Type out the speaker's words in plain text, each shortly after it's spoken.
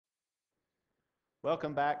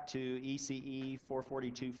Welcome back to ECE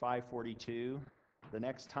 442-542. The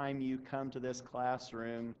next time you come to this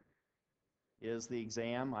classroom is the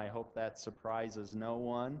exam. I hope that surprises no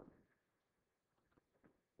one.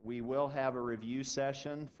 We will have a review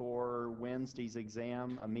session for Wednesday's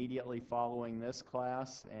exam immediately following this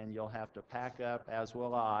class, and you'll have to pack up, as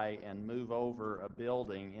will I, and move over a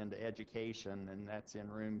building into education, and that's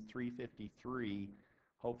in room 353.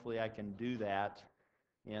 Hopefully I can do that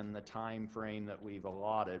in the time frame that we've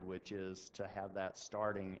allotted, which is to have that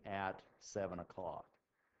starting at 7 o'clock.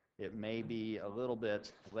 It may be a little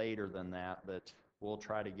bit later than that, but we'll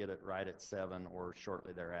try to get it right at 7 or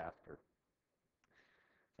shortly thereafter.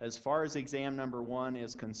 As far as exam number 1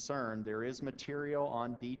 is concerned, there is material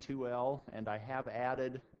on D2L, and I have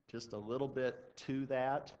added just a little bit to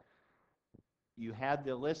that. You had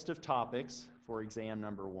the list of topics for exam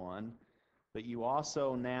number 1. But you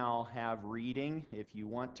also now have reading. If you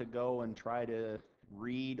want to go and try to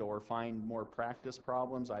read or find more practice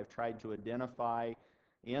problems, I've tried to identify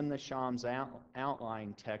in the Shams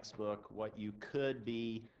outline textbook what you could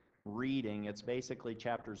be reading. It's basically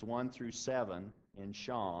chapters 1 through 7 in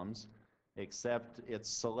Shams, except it's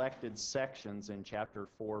selected sections in chapter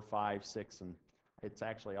 4, 5, 6, and it's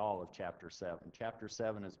actually all of chapter 7. Chapter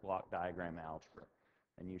 7 is block diagram algebra,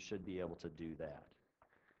 and you should be able to do that.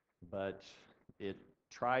 But it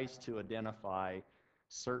tries to identify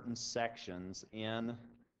certain sections in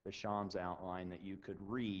the Shams outline that you could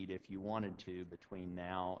read if you wanted to between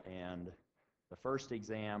now and the first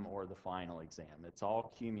exam or the final exam. It's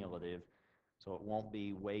all cumulative, so it won't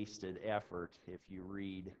be wasted effort if you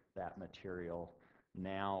read that material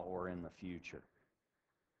now or in the future.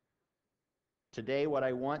 Today, what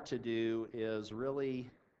I want to do is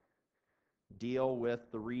really deal with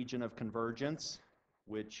the region of convergence,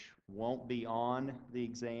 which won't be on the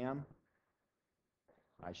exam.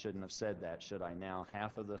 I shouldn't have said that, should I? Now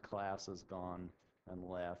half of the class is gone and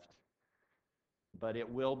left. But it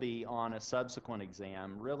will be on a subsequent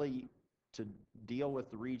exam. Really, to deal with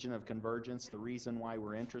the region of convergence, the reason why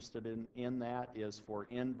we're interested in that is for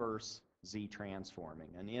inverse Z transforming.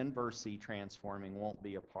 And inverse Z transforming won't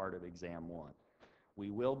be a part of exam 1. We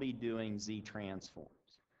will be doing Z transforms.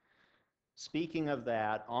 Speaking of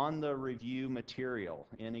that, on the review material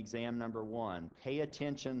in exam number 1, pay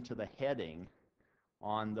attention to the heading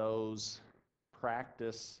on those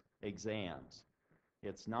practice exams.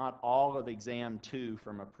 It's not all of exam 2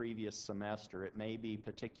 from a previous semester. It may be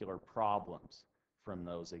particular problems from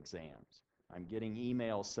those exams. I'm getting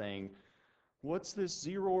emails saying, what's this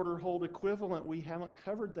zero order hold equivalent? We haven't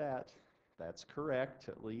covered that. That's correct.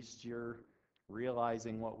 At least you're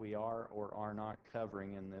realizing what we are or are not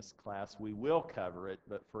covering in this class. We will cover it,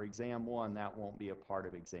 but for exam 1, that won't be a part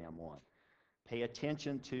of exam 1. Pay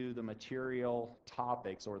attention to the material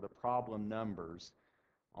topics or the problem numbers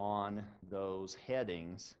on those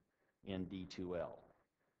headings in D2L.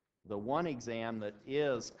 The one exam that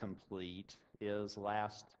is complete is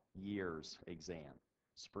last year's exam,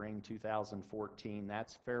 spring 2014.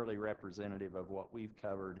 That's fairly representative of what we've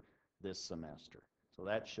covered this semester. So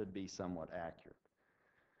that should be somewhat accurate.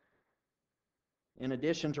 In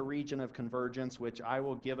addition to region of convergence, which I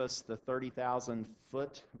will give us the 30,000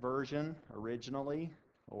 foot version originally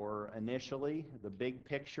or initially, the big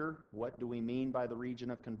picture, what do we mean by the region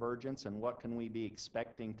of convergence and what can we be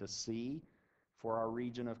expecting to see for our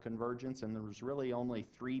region of convergence? And there's really only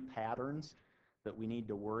 3 patterns that we need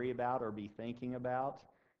to worry about or be thinking about.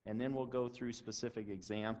 And then we'll go through specific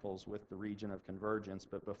examples with the region of convergence.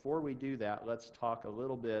 But before we do that, let's talk a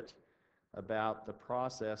little bit about the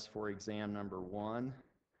process for exam number 1,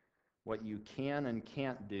 what you can and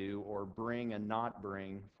can't do or bring and not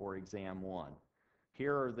bring for exam 1.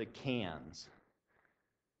 Here are the cans.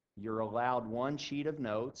 You're allowed 1 sheet of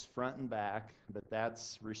notes, front and back, but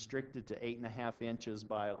that's restricted to 8.5 inches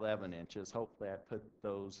by 11 inches. Hopefully I put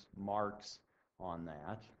those marks on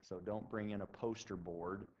that. So don't bring in a poster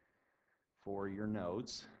board for your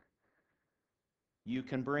notes. You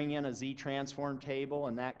can bring in a Z-transform table,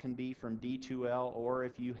 and that can be from D2L, or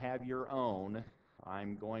if you have your own,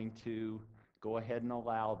 I'm going to go ahead and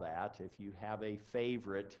allow that. If you have a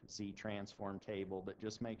favorite Z-transform table, but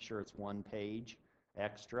just make sure it's 1 page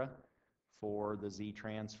extra for the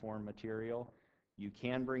Z-transform material. You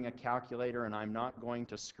can bring a calculator, and I'm not going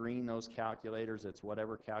to screen those calculators. It's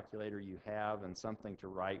whatever calculator you have and something to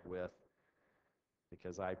write with,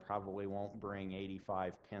 because I probably won't bring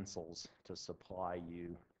 85 pencils to supply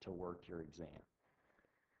you to work your exam.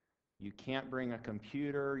 You can't bring a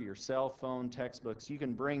computer, your cell phone, textbooks. You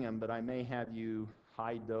can bring them, but I may have you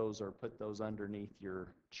hide those or put those underneath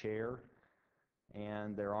your chair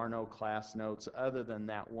and there are no class notes other than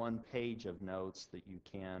that one page of notes that you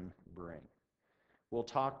can bring. We'll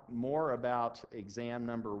talk more about exam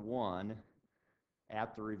number 1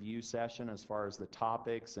 at the review session as far as the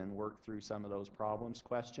topics and work through some of those problems.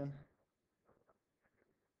 Question?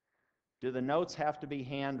 Do the notes have to be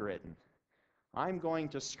handwritten? I'm going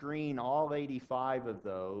to screen all 85 of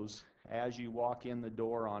those as you walk in the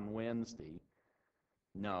door on Wednesday.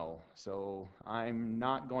 No, so I'm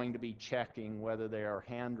not going to be checking whether they are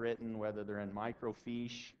handwritten, whether they're in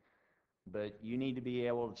microfiche, but you need to be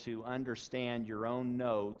able to understand your own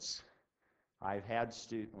notes. I've had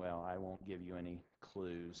well, I won't give you any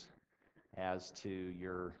clues as to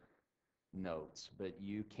your notes, but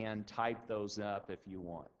you can type those up if you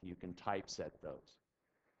want. You can typeset those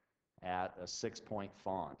at a 6-point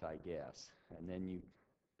font, I guess, and then you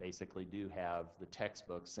basically do have the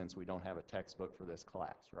textbook, since we don't have a textbook for this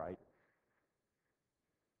class, right?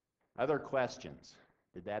 Other questions?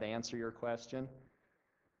 Did that answer your question?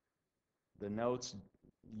 The notes,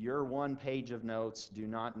 your one page of notes do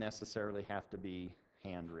not necessarily have to be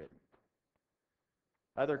handwritten.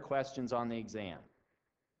 Other questions on the exam?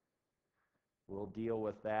 We'll deal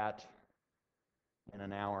with that in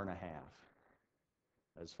an hour and a half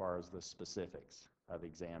as far as the specifics of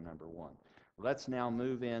exam number 1. Let's now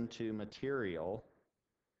move into material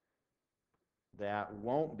that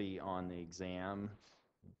won't be on the exam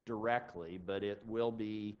directly, but it will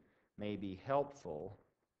be maybe helpful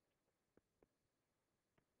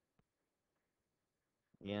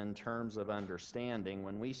in terms of understanding.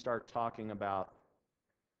 When we start talking about,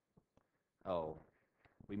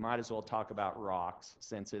 we might as well talk about rocks,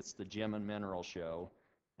 since it's the Gem and Mineral Show,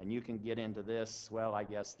 and you can get into this. Well, I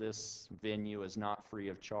guess this venue is not free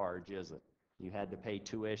of charge, is it? You had to pay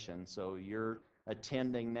tuition, so you're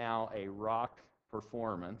attending now a rock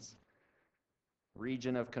performance.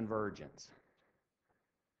 Region of Convergence,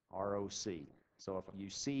 ROC. So if you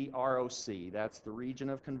see ROC, that's the region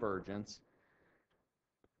of convergence.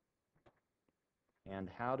 And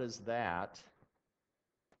how does that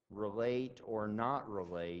relate or not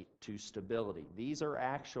relate to stability? These are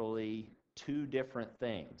actually two different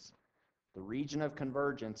things. The region of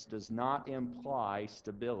convergence does not imply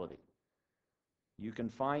stability. You can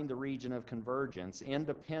find the region of convergence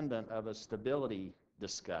independent of a stability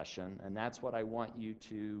discussion, and that's what I want you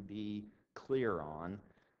to be clear on.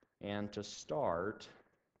 And to start,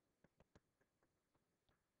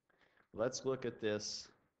 let's look at this,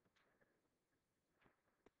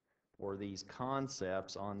 or these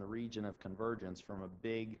concepts on the region of convergence, from a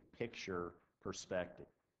big picture perspective.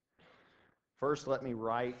 First, let me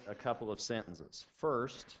write a couple of sentences.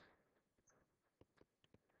 First,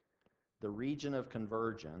 the region of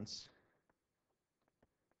convergence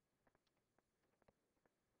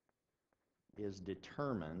is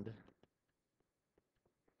determined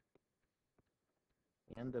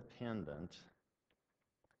independent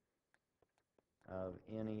of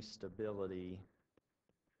any stability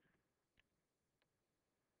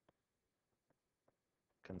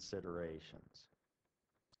considerations.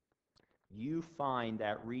 You find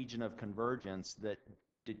that region of convergence that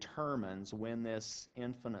determines when this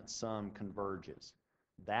infinite sum converges.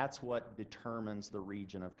 That's what determines the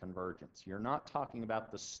region of convergence. You're not talking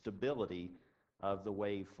about the stability of the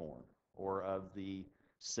waveform or of the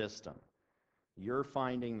system. You're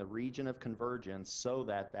finding the region of convergence so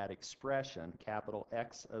that that expression, capital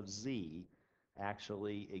X of Z,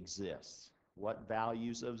 actually exists. What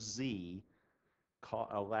values of Z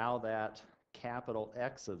allow that capital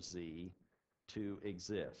X of Z to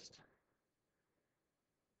exist?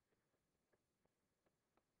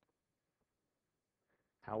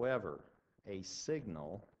 However, a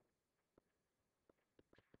signal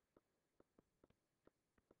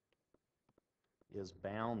is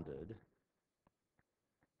bounded,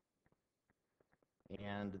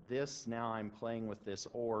 and this, now I'm playing with this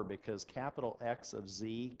or, because capital X of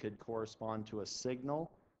Z could correspond to a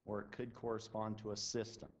signal or it could correspond to a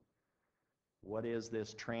system. What is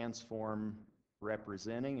this transform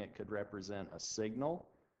representing? It could represent a signal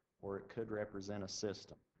or it could represent a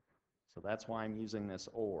system. So that's why I'm using this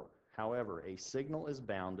or. However, a signal is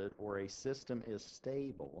bounded or a system is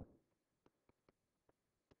stable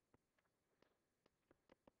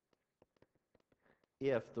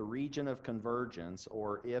if the region of convergence,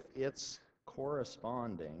 or if its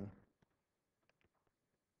corresponding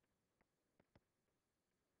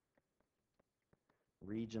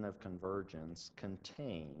region of convergence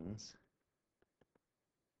contains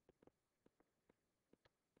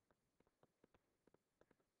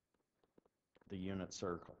the unit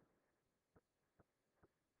circle.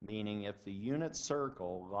 Meaning, if the unit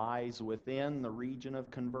circle lies within the region of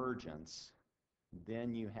convergence,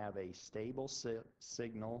 then you have a stable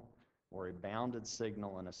signal or a bounded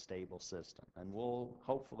signal in a stable system. And we'll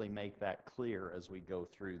hopefully make that clear as we go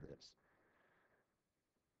through this.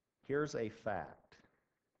 Here's a fact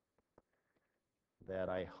that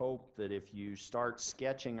I hope that if you start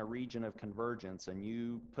sketching a region of convergence and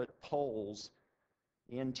you put poles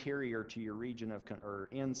interior to your region of, or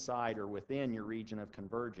inside or within your region of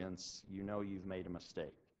convergence, you know you've made a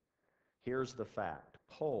mistake. Here's the fact.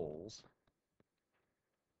 Poles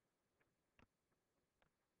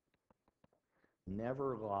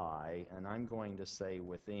never lie, and I'm going to say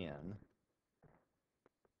within,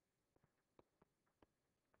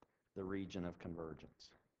 the region of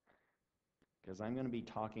convergence. Because I'm going to be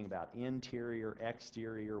talking about interior,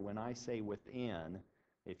 exterior. When I say within,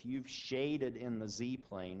 if you've shaded in the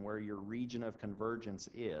z-plane where your region of convergence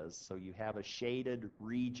is, so you have a shaded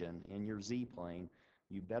region in your z-plane,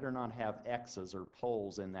 you better not have x's or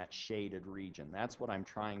poles in that shaded region. That's what I'm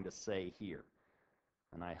trying to say here.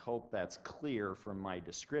 And I hope that's clear from my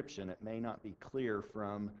description. It may not be clear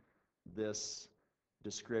from this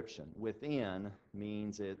description. Within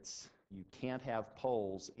means you can't have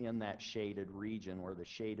poles in that shaded region where the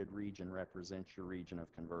shaded region represents your region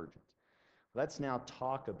of convergence. Let's now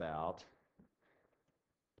talk about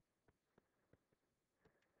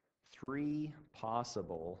three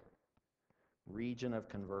possible region of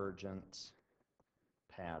convergence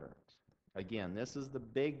patterns. Again, this is the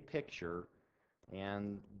big picture,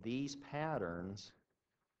 and these patterns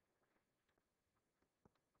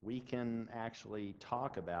we can actually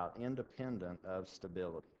talk about independent of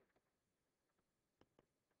stability.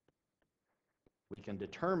 We can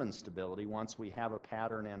determine stability once we have a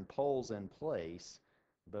pattern and poles in place,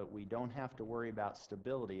 but we don't have to worry about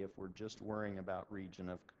stability if we're just worrying about region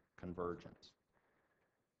of convergence.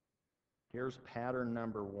 Here's pattern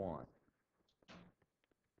number one.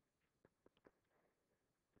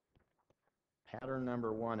 Pattern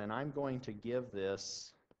number one, and I'm going to give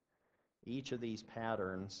each of these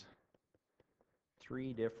patterns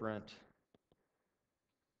three different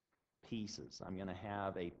pieces. I'm going to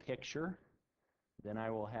have a picture, then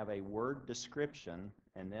I will have a word description,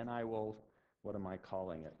 and then I will, what am I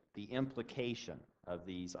calling it? The implication of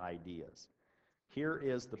these ideas. Here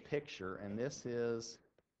is the picture, and this is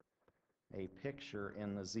a picture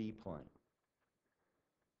in the z-plane.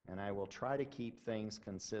 And I will try to keep things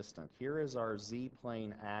consistent. Here is our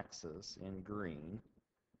z-plane axis in green,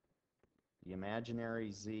 the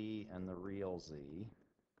imaginary z and the real z.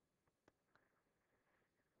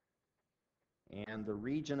 And the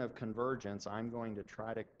region of convergence, I'm going to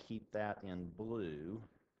try to keep that in blue.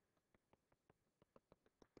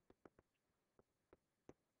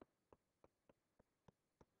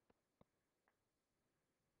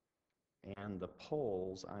 And the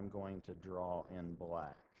poles, I'm going to draw in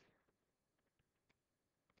black.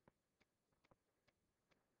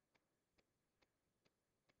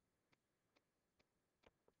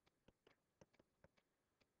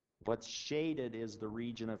 What's shaded is the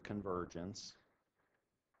region of convergence.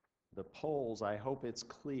 The poles, I hope it's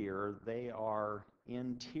clear, they are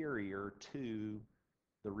interior to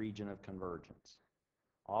the region of convergence.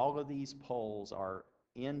 All of these poles are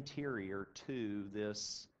interior to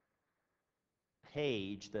this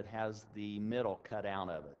page that has the middle cut out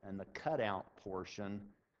of it. And the cutout portion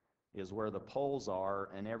is where the poles are,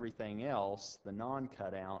 and everything else, the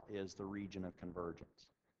non-cutout, is the region of convergence.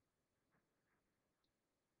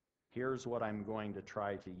 Here's what I'm going to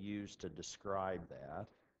try to use to describe that.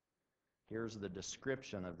 Here's the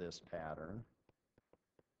description of this pattern.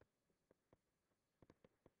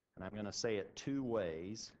 And I'm going to say it two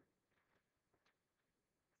ways.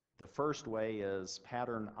 The first way is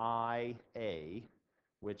pattern IA,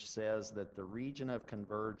 which says that the region of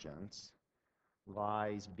convergence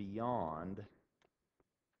lies beyond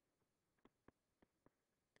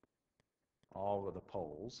all of the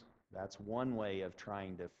poles. That's one way of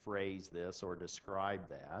trying to phrase this or describe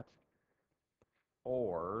that.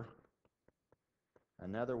 Or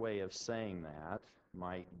another way of saying that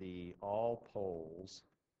might be all poles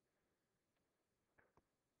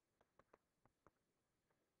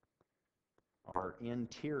are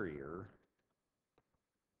interior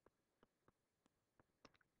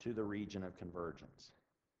to the region of convergence.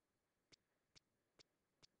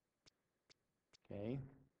 Okay?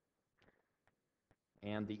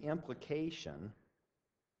 And the implication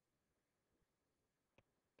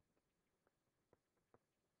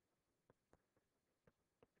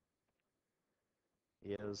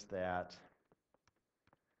is that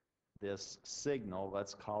this signal,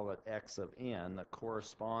 let's call it x of n, that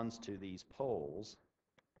corresponds to these poles,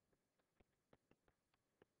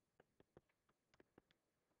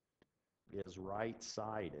 is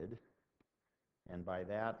right-sided, and by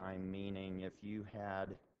that I'm meaning if you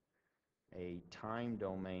had a time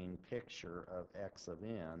domain picture of x of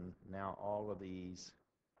n, now all of these,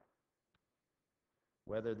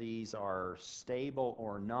 whether these are stable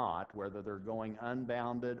or not, whether they're going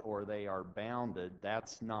unbounded or they are bounded,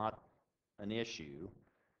 that's not an issue.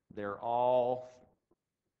 They're all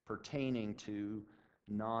pertaining to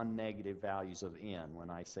non-negative values of n when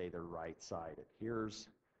I say they're right-sided. Here's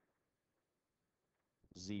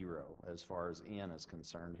 0 as far as n is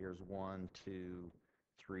concerned. Here's 1, 2,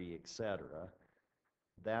 3, etc.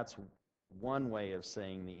 That's one way of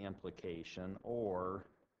saying the implication, or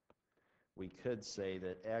we could say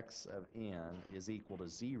that x of n is equal to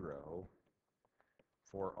 0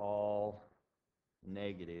 for all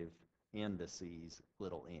negative indices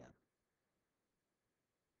little n.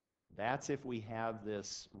 That's if we have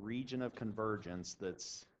this region of convergence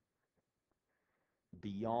that's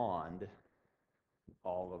beyond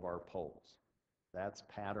all of our poles. That's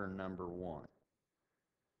pattern number 1.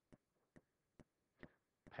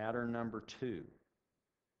 Pattern number 2.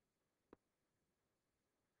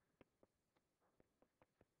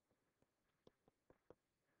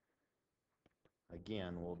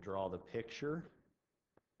 Again, we'll draw the picture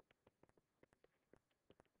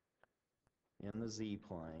in the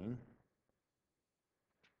z-plane.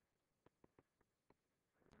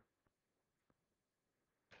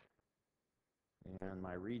 And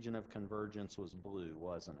my region of convergence was blue,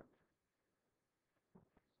 wasn't it?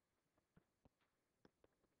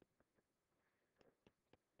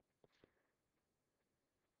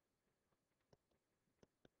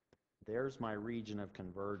 There's my region of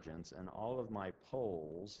convergence, and all of my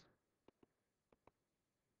poles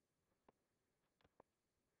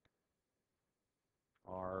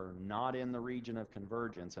are not in the region of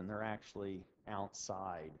convergence, and they're actually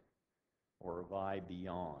outside or lie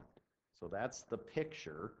beyond. So that's the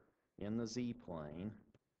picture in the z-plane.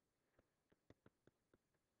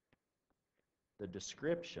 The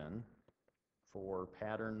description for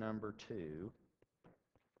pattern number 2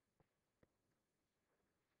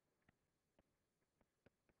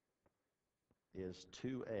 is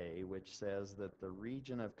 2a, which says that the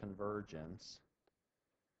region of convergence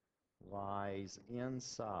lies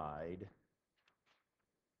inside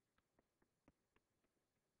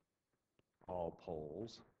all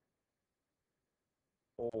poles,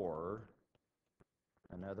 or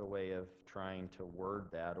another way of trying to word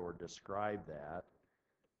that or describe that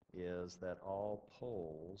is that all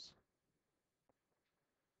poles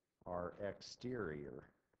are exterior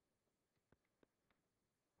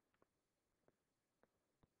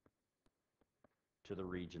to the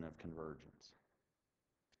region of convergence.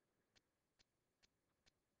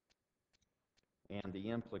 And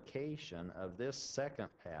the implication of this second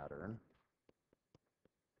pattern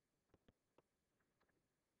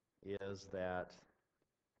is that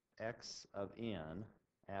x of n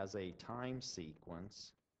as a time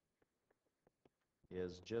sequence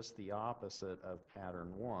is just the opposite of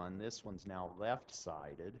pattern 1. This one's now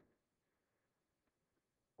left-sided,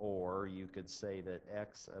 or you could say that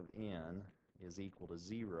x of n is equal to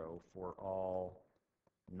 0 for all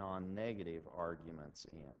non-negative arguments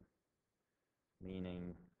n,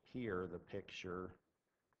 meaning here the picture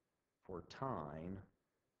for time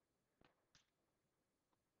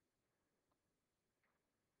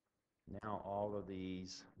now all of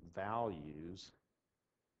these values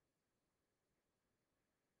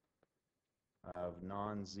of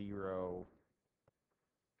non-zero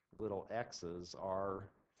little x's are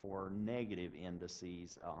for negative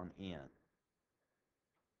indices on n.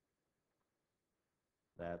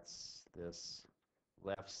 That's this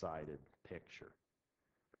left-sided picture.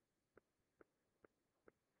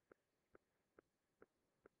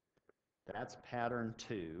 That's pattern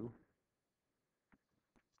 2.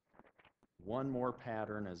 One more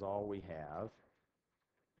pattern is all we have.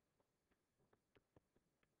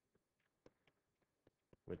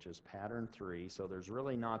 Which is pattern 3. So there's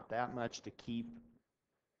really not that much to keep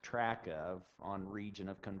track of on region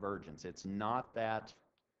of convergence. It's not that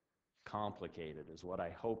complicated, is what I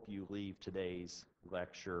hope you leave today's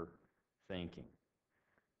lecture thinking.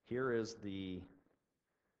 Here is the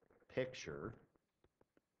picture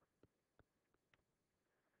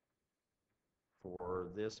for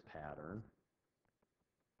this pattern.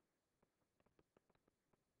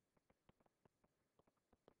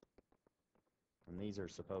 And these are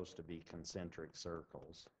supposed to be concentric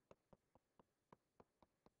circles.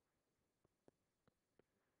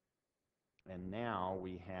 And now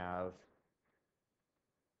we have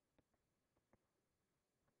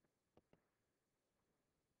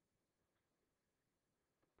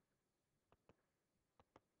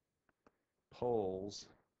poles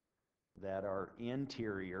that are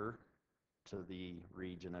interior to the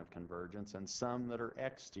region of convergence and some that are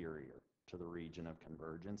exterior to the region of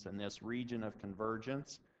convergence. And this region of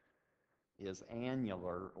convergence is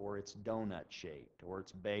annular, or it's donut shaped, or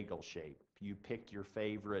it's bagel shaped. You pick your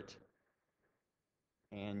favorite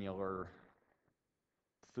annular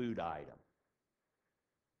food item.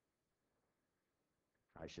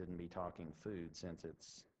 I shouldn't be talking food since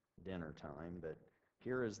it's dinner time, but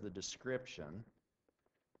here is the description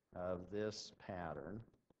of this pattern.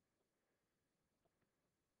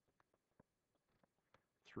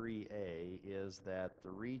 3A is that the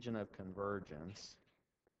region of convergence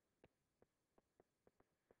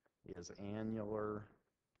is annular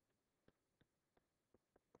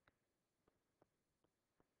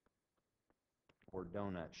or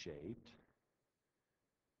donut shaped.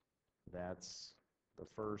 That's the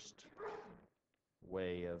first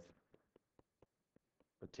way of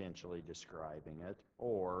potentially describing it.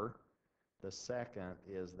 Or the second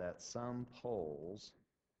is that some poles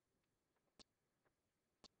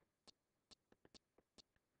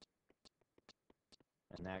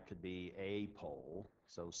and that could be a pole,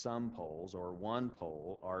 so some poles or one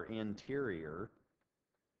pole are interior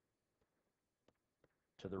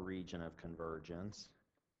to the region of convergence,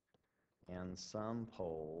 and some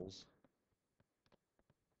poles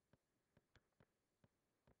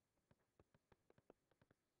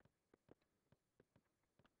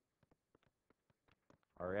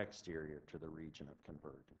are exterior to the region of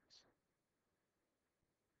convergence.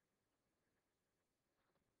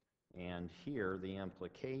 And here the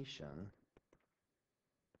implication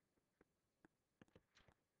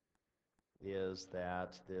is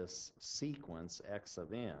that this sequence x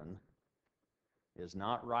of n is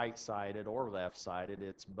not right-sided or left-sided,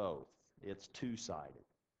 it's both. It's two-sided.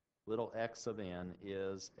 Little x of n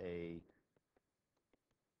is a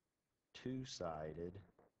two-sided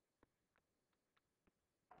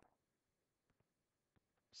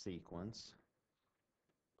sequence,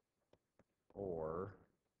 or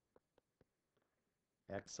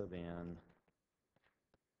x of n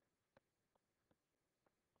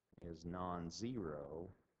is non-zero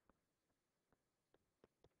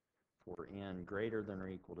for n greater than or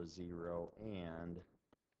equal to 0 and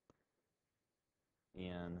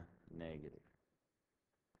n negative.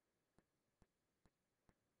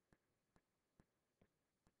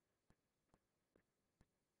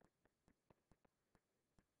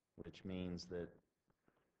 Which means that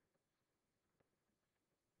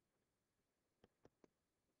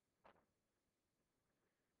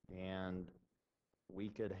and we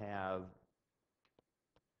could have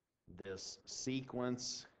this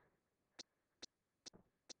sequence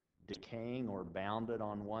decaying or bounded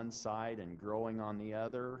on one side and growing on the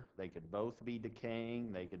other. They could both be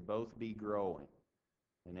decaying, they could both be growing.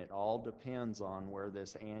 And it all depends on where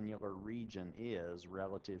this annular region is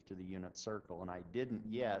relative to the unit circle. And I didn't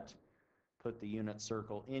yet put the unit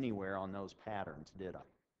circle anywhere on those patterns, did I?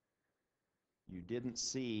 You didn't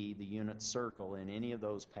see the unit circle in any of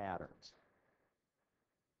those patterns.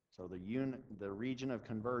 So the region of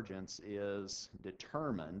convergence is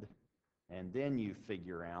determined, and then you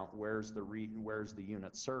figure out where's the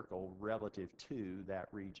unit circle relative to that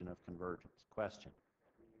region of convergence. Question?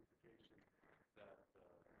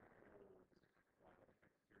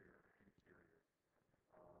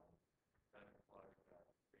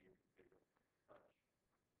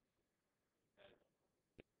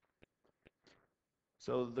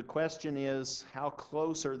 So the question is, how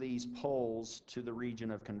close are these poles to the region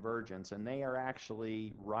of convergence? And they are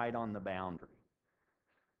actually right on the boundary.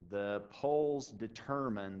 The poles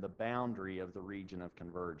determine the boundary of the region of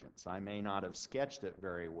convergence. I may not have sketched it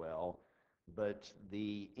very well, but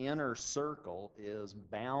the inner circle is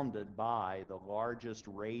bounded by the largest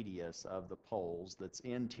radius of the poles that's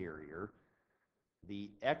interior. The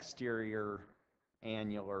exterior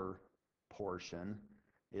annular portion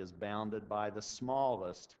is bounded by the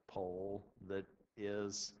smallest pole that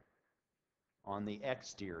is on the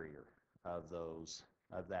exterior of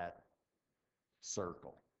that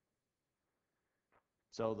circle.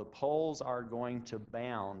 So the poles are going to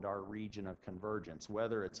bound our region of convergence,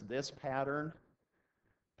 whether it's this pattern,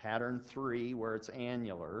 pattern 3, where it's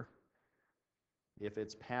annular. If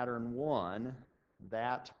it's pattern 1,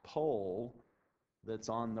 that pole that's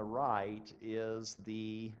on the right is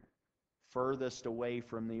the furthest away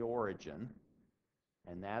from the origin,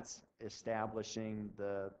 and that's establishing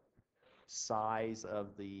the size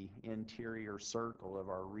of the interior circle of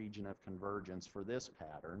our region of convergence for this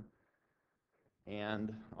pattern.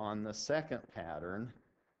 And on the second pattern,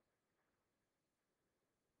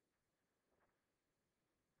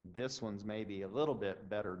 This one's maybe a little bit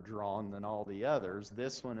better drawn than all the others.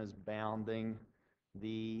 This one is bounding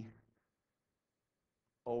the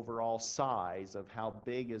overall size of how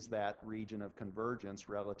big is that region of convergence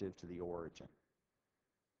relative to the origin.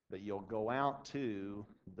 But you'll go out to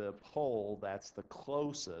the pole that's the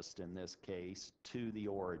closest, in this case, to the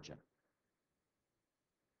origin.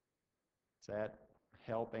 Does that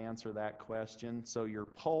help answer that question? So your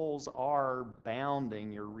poles are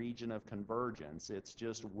bounding your region of convergence. It's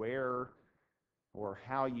just where or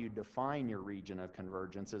how you define your region of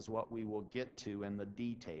convergence is what we will get to in the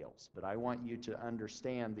details. But I want you to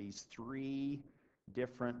understand these three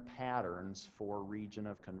different patterns for region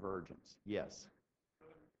of convergence. Yes?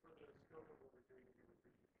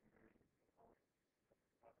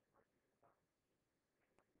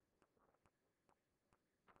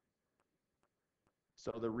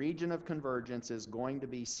 So the region of convergence is going to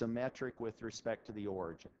be symmetric with respect to the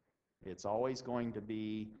origin. It's always going to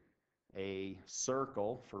be a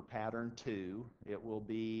circle for pattern 2. It will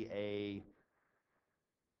be a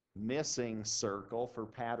missing circle for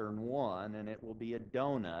pattern 1, and it will be a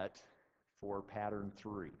donut for pattern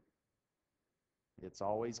 3. It's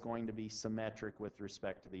always going to be symmetric with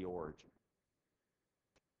respect to the origin.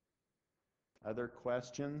 Other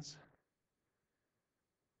questions?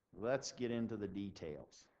 Let's get into the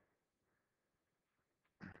details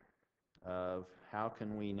of how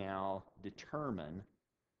can we now determine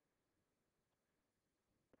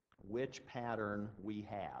which pattern we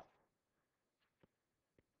have.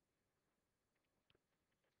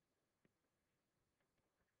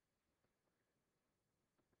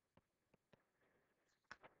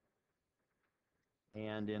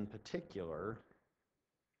 And in particular,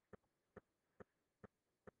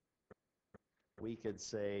 we could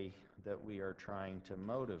say that we are trying to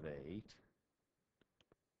motivate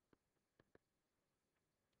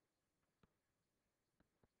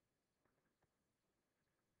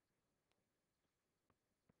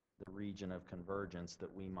the region of convergence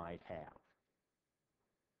that we might have.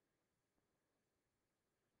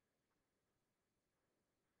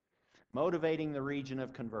 Motivating the region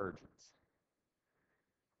of convergence.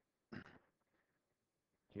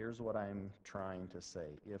 Here's what I'm trying to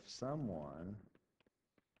say. If someone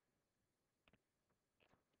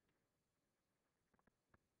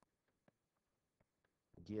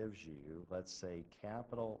gives you, let's say,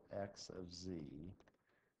 capital X of z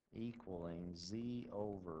equaling z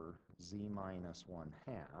over z minus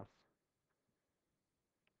 1/2,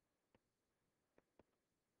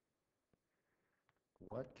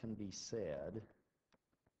 what can be said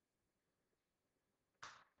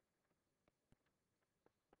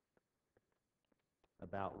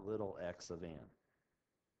about little x of n?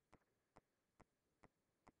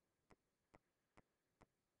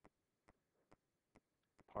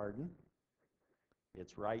 Pardon?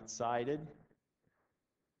 It's right-sided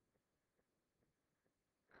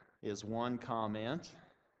is one comment,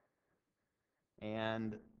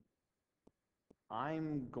 and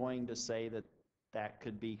I'm going to say that that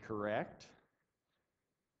could be correct.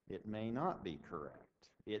 It may not be correct.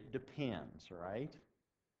 It depends, right?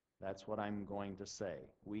 That's what I'm going to say.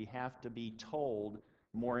 We have to be told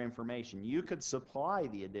more information. You could supply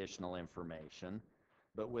the additional information,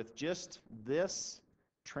 but with just this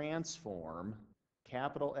transform,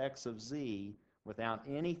 capital X of z, without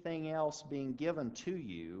anything else being given to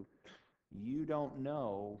you, you don't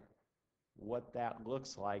know what that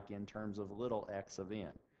looks like in terms of little x of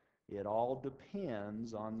n. It all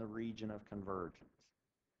depends on the region of convergence.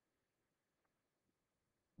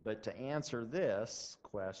 But to answer this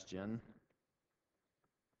question,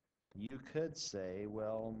 you could say,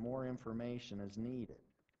 well, more information is needed.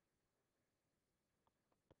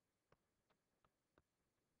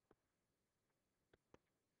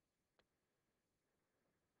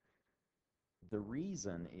 The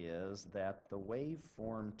reason is that the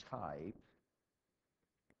waveform type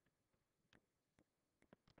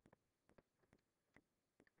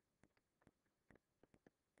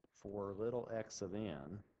for little x of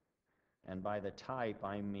n, and by the type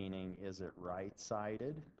I'm meaning, is it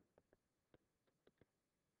right-sided?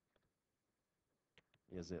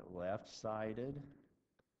 Is it left-sided?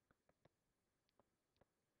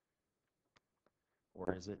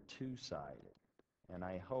 Or is it two-sided? And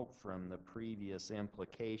I hope from the previous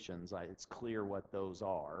implications, it's clear what those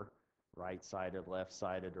are, right-sided,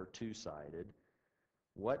 left-sided, or two-sided.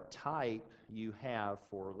 What type you have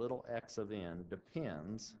for little x of n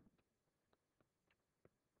depends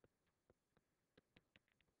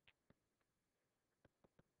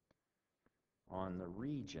on the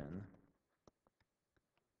region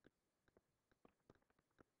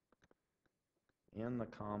in the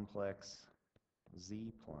complex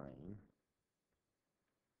z-plane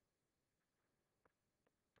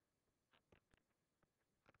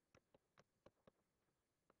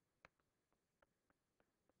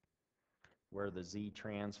where the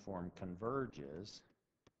z-transform converges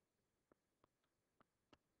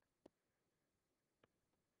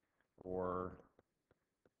or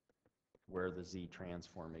where the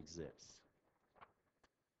z-transform exists.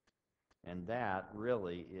 And that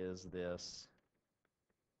really is this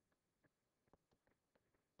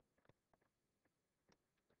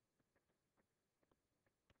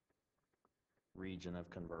region of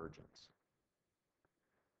convergence.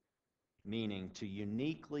 Meaning, to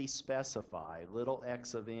uniquely specify little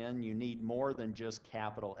x of n, you need more than just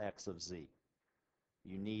capital X of z.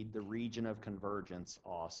 You need the region of convergence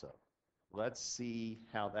also. Let's see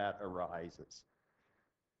how that arises.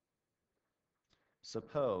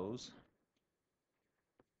 Suppose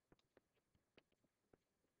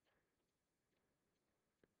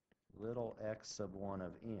little x sub 1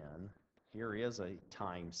 of n, here is a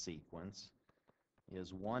time sequence,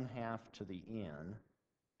 is 1/2 to the n,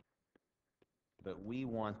 but we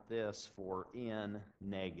want this for n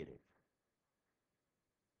negative.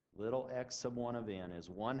 Little x sub 1 of n is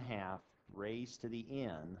 1/2 raised to the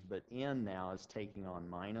n, but n now is taking on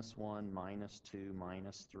 -1, -2,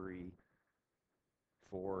 -3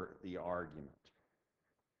 for the argument.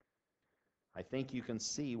 I think you can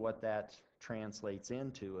see what that translates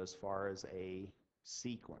into as far as a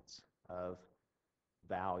sequence of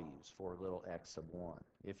values for little x sub 1.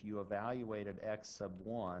 If you evaluated x sub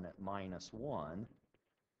 1 at -1,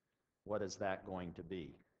 what is that going to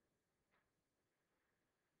be?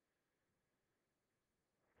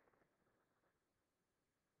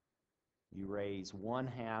 You raise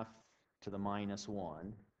 1/2 to the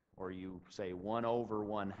 -1, or you say 1 over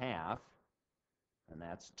 1/2, and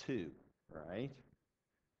that's 2, right?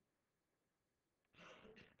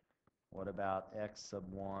 What about x sub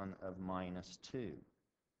 1 of -2?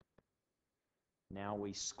 Now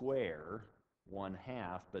we square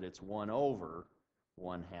 1/2, but it's 1 over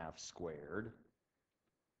 1/2 squared.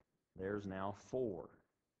 There's now 4.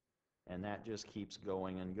 And that just keeps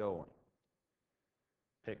going and going.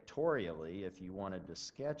 Pictorially, if you wanted to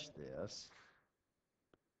sketch this,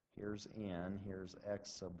 here's n, here's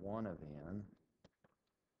x sub 1 of n.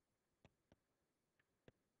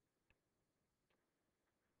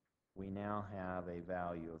 We now have a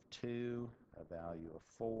value of 2, a value of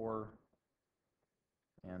 4,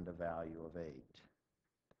 and a value of 8.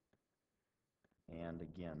 And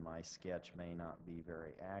again, my sketch may not be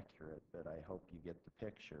very accurate, but I hope you get the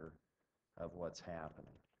picture of what's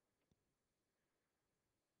happening.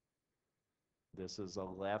 This is a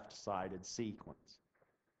left-sided sequence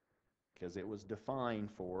because it was defined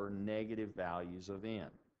for negative values of n.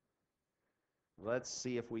 Let's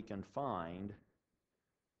see if we can find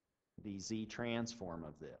the z-transform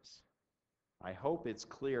of this. I hope it's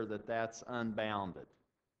clear that that's unbounded.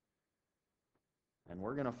 And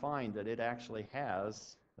we're going to find that it actually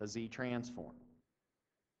has a z-transform.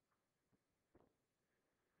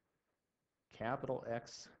 Capital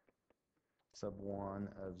X sub 1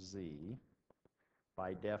 of z,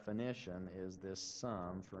 by definition, is this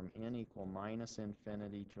sum from n equal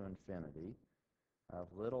 -infinity to infinity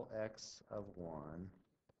of little x of 1,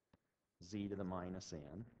 z to the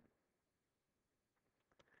 -n.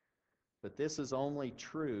 But this is only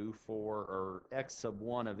true for, or x sub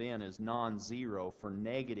 1 of n is non-zero for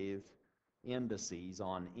negative indices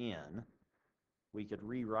on n. We could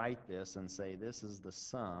rewrite this and say this is the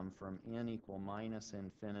sum from n equal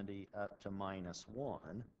 -infinity up to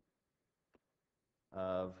 -1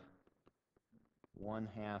 of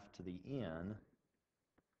 1/2 to the n,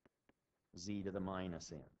 z to the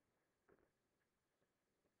 -n.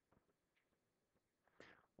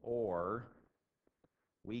 Or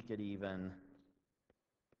we could even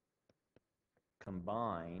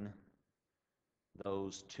combine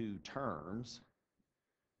those two terms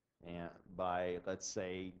and by, let's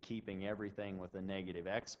say, keeping everything with a negative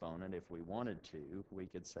exponent. If we wanted to, we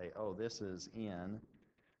could say, oh, this is n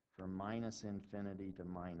from -infinity to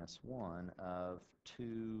 -1 of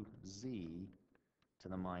 2z to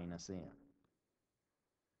the -n.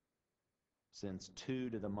 Since 2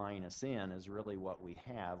 to the -n is really what we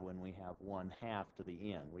have when we have 1/2 to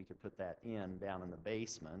the n. We could put that n down in the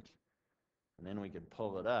basement, and then we could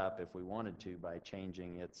pull it up if we wanted to by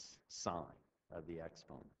changing its sign of the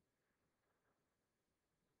exponent.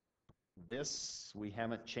 This, we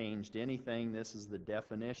haven't changed anything. This is the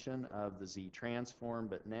definition of the z-transform,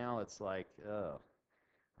 but now it's like, oh,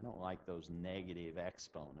 I don't like those negative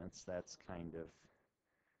exponents. That's kind of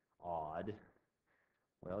odd.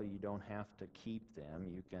 Well, you don't have to keep them.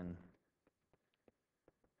 You can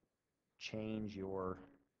change your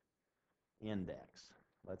index.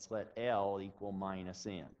 Let's let L equal minus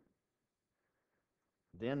n.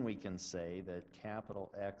 Then we can say that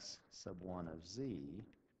capital X sub 1 of z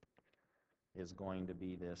is going to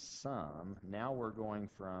be this sum. Now we're going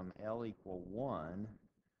from L equal 1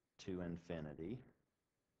 to infinity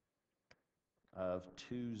of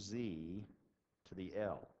 2z to the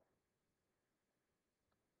L.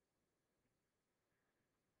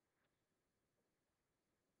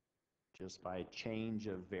 Just by change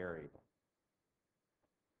of variable.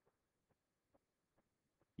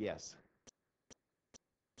 Yes.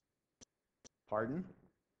 Pardon?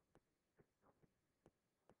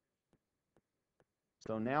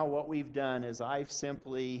 So now what we've done is I've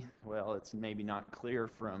simply, well, it's maybe not clear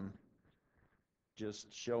from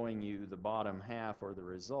just showing you the bottom half or the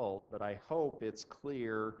result, but I hope it's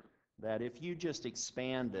clear that if you just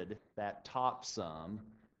expanded that top sum,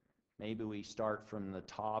 maybe we start from the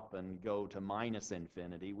top and go to minus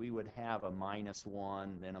infinity, we would have a minus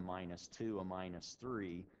 1, then a minus 2, a minus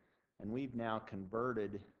 3, and we've now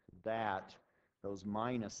converted that, those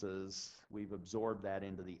minuses, we've absorbed that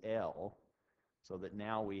into the L, so that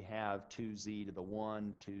now we have 2z to the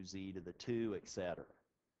 1, 2z to the 2, etc.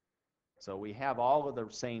 So we have all of the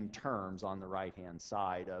same terms on the right-hand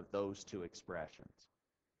side of those two expressions.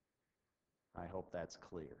 I hope that's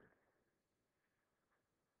clear.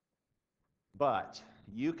 But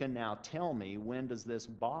you can now tell me, when does this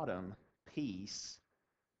bottom piece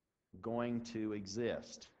going to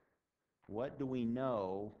exist? What do we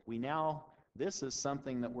know? This is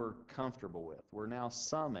something that we're comfortable with. We're now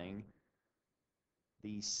summing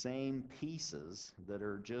these same pieces that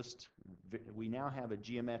are just, we now have a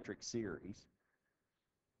geometric series.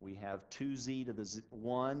 We have 2z to the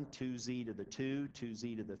 1, 2z to the 2,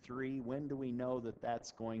 2z to the 3. When do we know that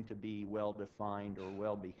that's going to be well-defined or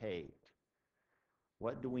well-behaved?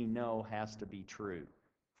 What do we know has to be true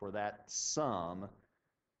for that sum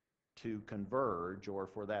to converge or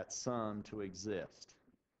for that sum to exist?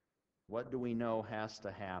 What do we know has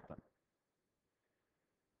to happen?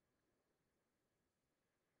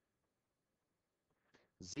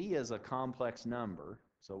 Z is a complex number,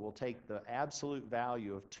 so we'll take the absolute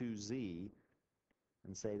value of 2z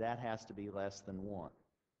and say that has to be less than 1.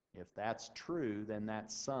 If that's true, then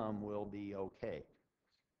that sum will be okay,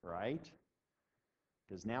 right?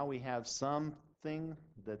 Because now we have something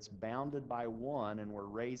that's bounded by 1, and we're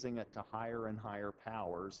raising it to higher and higher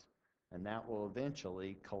powers, and that will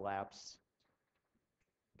eventually collapse,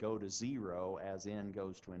 go to 0 as n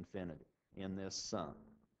goes to infinity in this sum.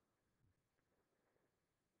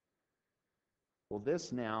 Well,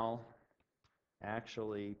 this now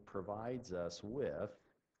actually provides us with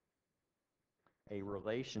a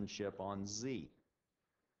relationship on z.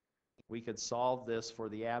 We could solve this for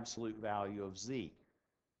the absolute value of z.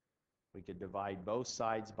 We could divide both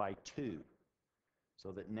sides by 2,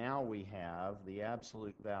 so that now we have the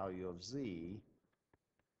absolute value of z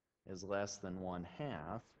is less than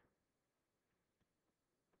 1/2.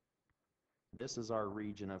 This is our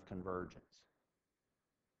region of convergence.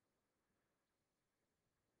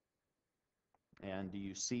 And do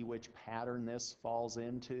you see which pattern this falls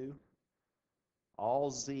into? All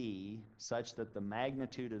z such that the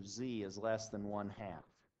magnitude of z is less than 1/2.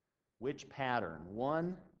 Which pattern?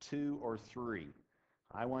 1, 2, or 3?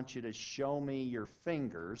 I want you to show me your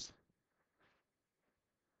fingers.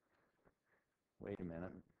 Wait a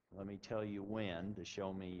minute. Let me tell you when to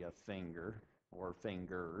show me a finger or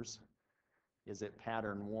fingers. Is it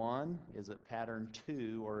pattern 1? Is it pattern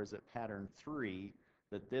 2? Or is it pattern 3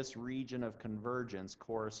 that this region of convergence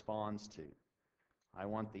corresponds to? I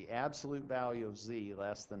want the absolute value of z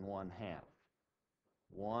less than 1/2.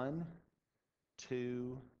 1,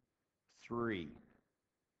 2, 3.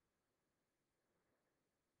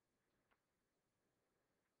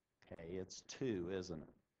 Okay, it's 2, isn't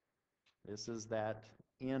it? This is that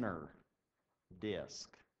inner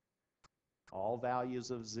disk. All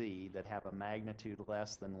values of z that have a magnitude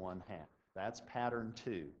less than 1/2. That's pattern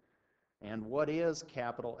 2. And what is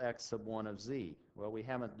capital X sub 1 of z? Well, we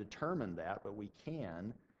haven't determined that, but we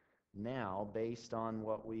can now based on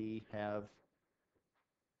what we have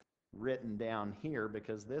written down here,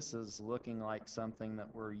 because this is looking like something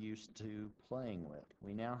that we're used to playing with.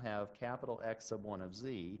 We now have capital X sub 1 of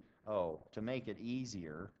z. Oh, to make it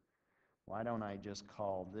easier, why don't I just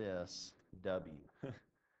call this w?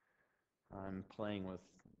 I'm playing with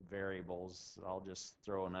variables. I'll just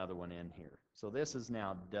throw another one in here. So this is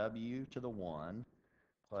now w to the 1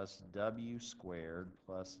 plus w squared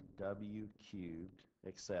plus w cubed,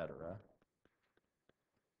 etc.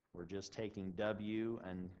 We're just taking w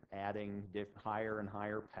and adding higher and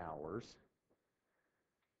higher powers.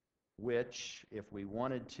 which, if we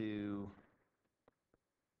wanted to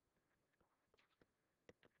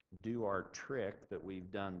do our trick that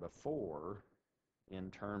we've done before in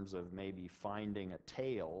terms of maybe finding a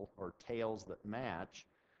tail or tails that match,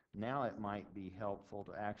 now it might be helpful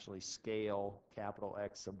to actually scale capital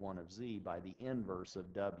X sub 1 of z by the inverse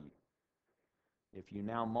of w. If you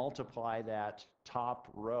now multiply that top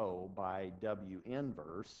row by w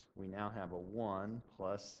inverse, we now have a 1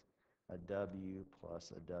 plus a w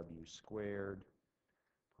plus a w squared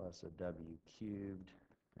plus a w cubed,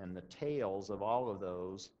 and the tails of all of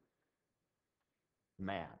those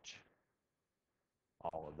match.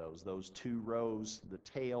 All of those two rows, the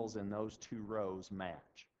tails in those two rows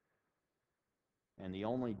match. And the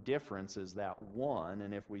only difference is that 1,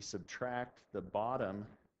 and if we subtract the bottom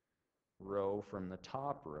row from the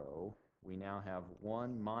top row, we now have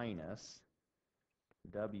 1 minus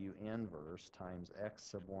w inverse times x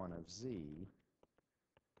sub 1 of z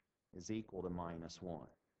is equal to minus 1.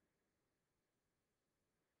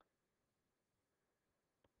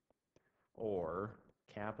 Or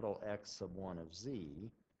capital X sub 1 of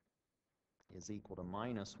z is equal to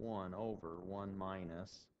minus 1 over 1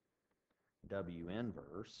 minus w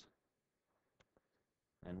inverse.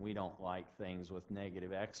 And we don't like things with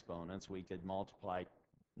negative exponents. We could multiply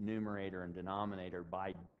numerator and denominator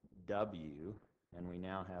by w, and we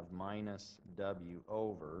now have minus w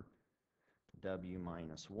over w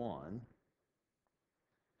minus 1.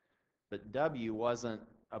 But w wasn't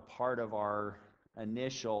a part of our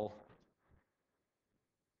initial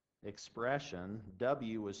expression.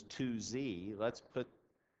 W was 2z. Let's put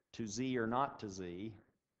to z or not to z.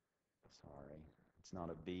 Sorry, it's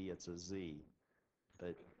not a b, it's a z.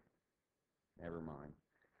 But never mind.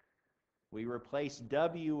 We replace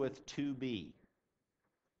w with 2b.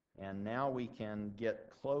 And now we can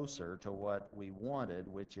get closer to what we wanted,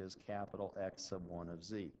 which is capital X sub 1 of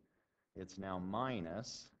z. It's now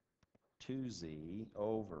minus 2z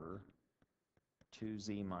over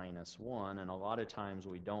 2z minus 1, and a lot of times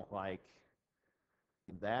we don't like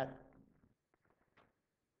that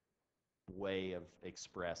way of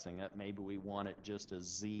expressing it. Maybe we want it just as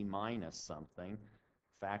z minus something.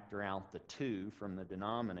 Factor out the 2 from the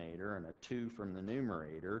denominator and a 2 from the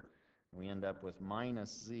numerator. We end up with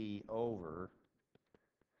minus z over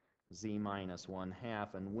z minus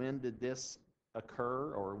 1/2. And when did this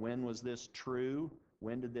occur, or when was this true?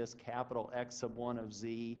 When did this capital X sub 1 of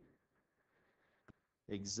z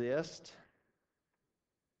exist?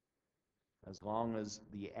 As long as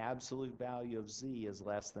the absolute value of z is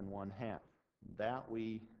less than 1/2. That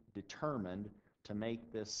we determined to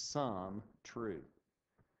make this sum true.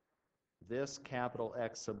 This capital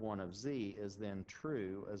X sub 1 of z is then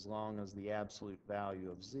true as long as the absolute value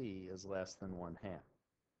of z is less than 1/2.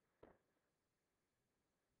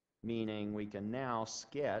 Meaning we can now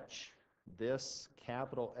sketch this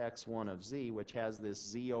capital X1 of z, which has this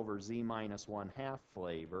z over z minus 1/2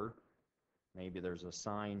 flavor. Maybe there's a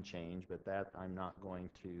sign change, but that I'm not going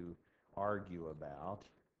to argue about.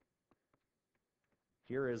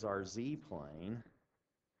 Here is our z-plane,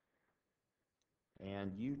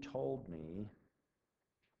 and you told me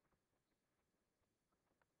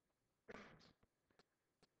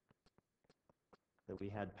that we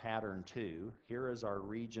had pattern 2. Here is our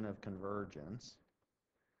region of convergence.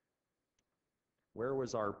 Where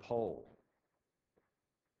was our pole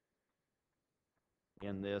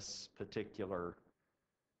in this particular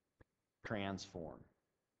transform?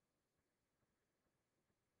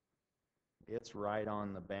 It's right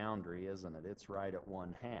on the boundary, isn't it? It's right at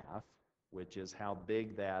 1/2, which is how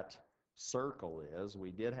big that circle is.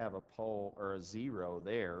 We did have a pole or a 0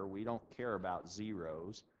 there. We don't care about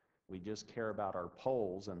zeros. We just care about our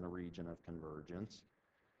poles in the region of convergence.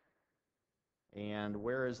 And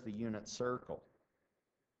where is the unit circle?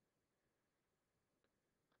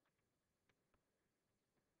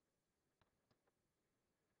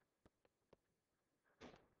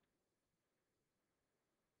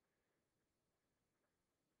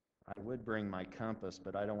 I would bring my compass,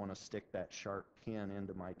 but I don't want to stick that sharp pin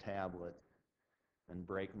into my tablet and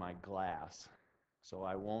break my glass. So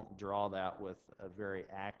I won't draw that with a very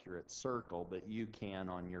accurate circle, but you can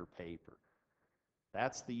on your paper.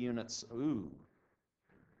 That's the units. Ooh.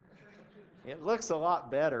 It looks a lot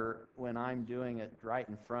better when I'm doing it right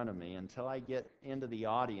in front of me. Until I get into the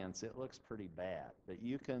audience, it looks pretty bad. But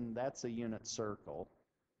you can, that's a unit circle.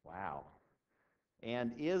 Wow.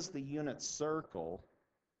 And is the unit circle,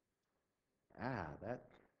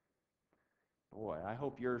 boy, I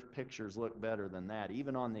hope your pictures look better than that,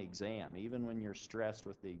 even on the exam. Even when you're stressed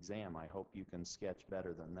with the exam, I hope you can sketch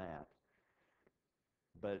better than that.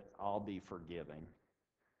 But I'll be forgiving.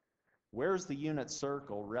 Where's the unit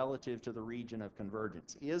circle relative to the region of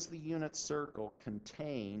convergence? Is the unit circle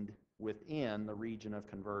contained within the region of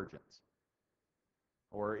convergence?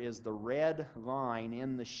 Or is the red line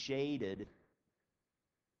in the shaded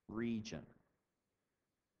region?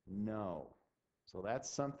 No. So that's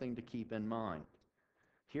something to keep in mind.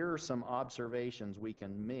 Here are some observations we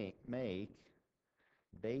can make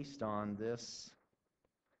based on this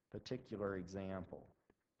particular example.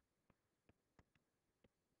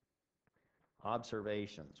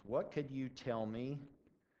 Observations. What could you tell me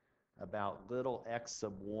about little x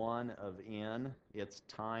sub 1 of n, its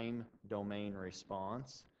time domain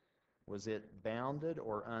response? Was it bounded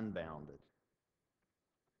or unbounded?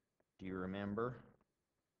 Do you remember?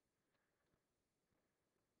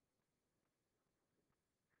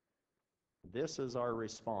 This is our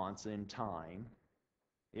response in time.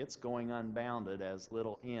 It's going unbounded as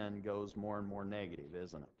little n goes more and more negative,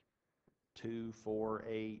 isn't it? 2, 4,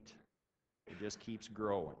 8, it just keeps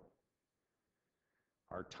growing.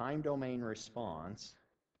 Our time domain response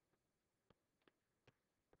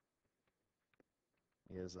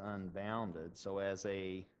is unbounded, so as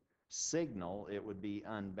a signal it would be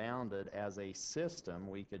unbounded. As a system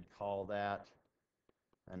we could call that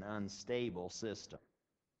an unstable system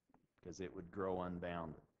because it would grow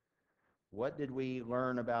unbounded. What did we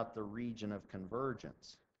learn about the region of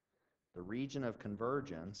convergence? The region of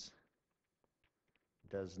convergence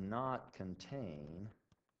does not contain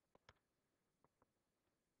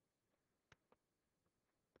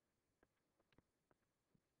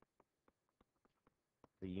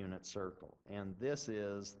the unit circle. And this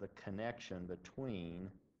is the connection between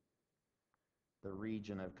the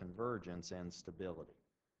region of convergence and stability.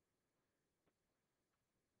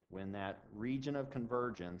 When that region of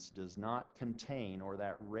convergence does not contain, or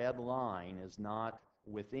that red line is not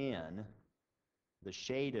within the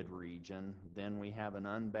shaded region, then we have an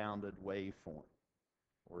unbounded waveform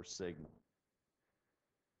or signal.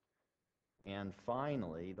 And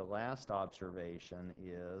finally, the last observation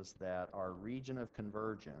is that our region of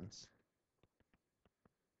convergence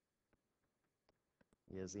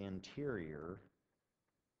is interior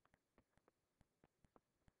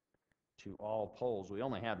to all poles. We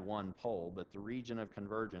only had one pole, but the region of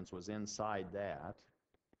convergence was inside that.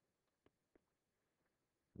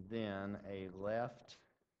 Then a left-sided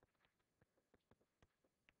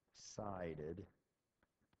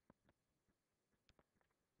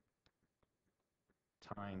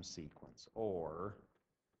time sequence, or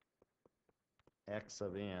x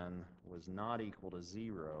of n was not equal to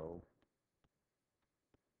 0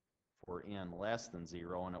 for n less than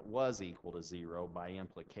 0, and it was equal to 0 by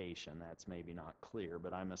implication. That's maybe not clear,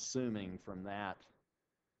 but I'm assuming from that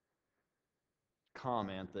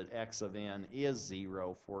comment that x of n is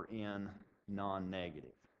 0 for n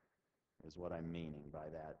non-negative, is what I'm meaning by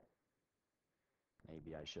that.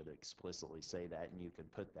 Maybe I should explicitly say that, and you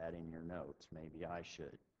could put that in your notes. Maybe I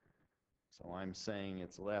should. So I'm saying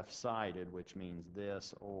it's left-sided, which means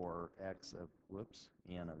this, or x of,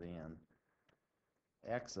 n of n.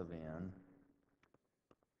 X of n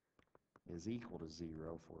is equal to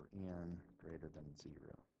 0 for n greater than 0.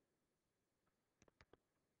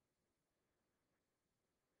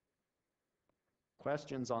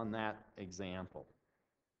 Questions on that example?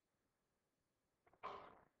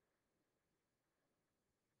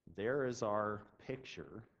 There is our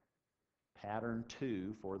picture, pattern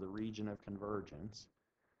 2 for the region of convergence.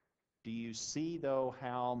 Do you see, though,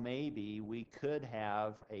 how maybe we could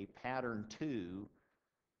have a pattern 2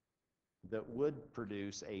 that would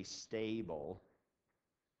produce a stable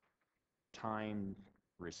time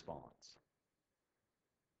response?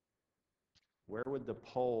 Where would the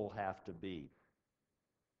pole have to be?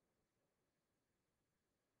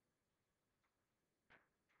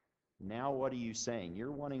 Now what are you saying?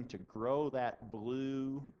 You're wanting to grow that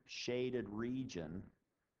blue shaded region,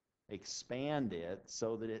 expand it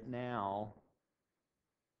so that it now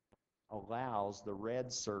allows the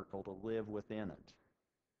red circle to live within it.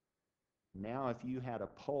 Now if you had a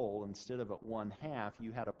pole, instead of at 1/2,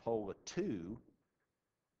 you had a pole at 2,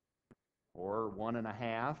 or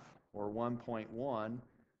 1.5, or 1.1,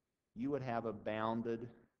 you would have a bounded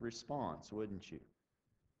response, wouldn't you?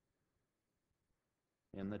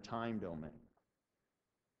 In the time domain.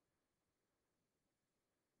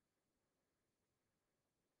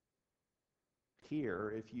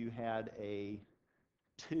 Here, if you had a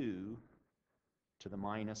 2 to the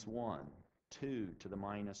minus 1, 2 to the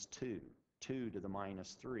minus 2, 2 to the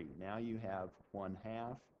minus 3, now you have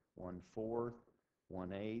 1/2, 1/4,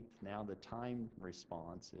 1/8. Now the time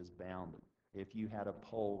response is bounded. If you had a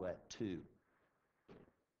pole at 2,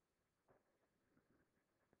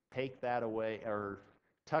 take that away, or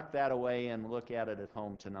tuck that away and look at it at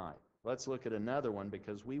home tonight. Let's look at another one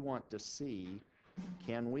because we want to see,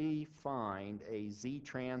 can we find a z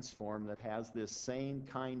transform that has this same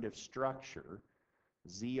kind of structure,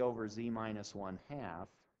 z over z minus 1/2,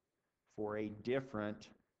 for a different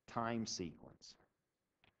time sequence?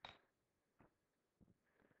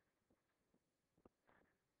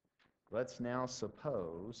 Let's now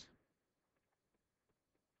suppose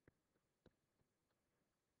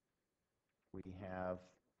we have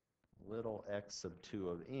little x sub 2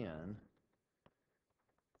 of n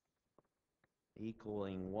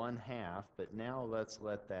equaling 1/2, but now let's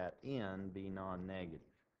let that n be non-negative.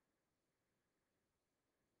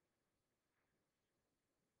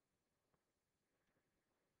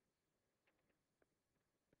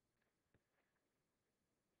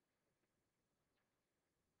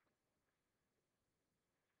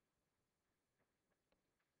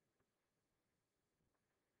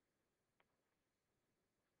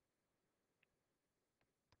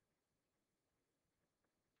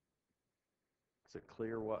 Is it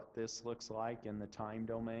clear what this looks like in the time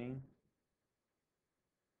domain?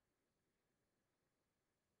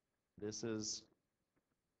 This is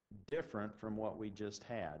different from what we just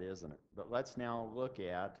had, isn't it? But let's now look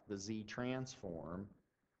at the z transform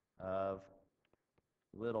of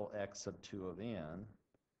little x sub 2 of n,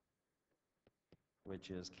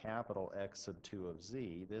 which is capital X sub 2 of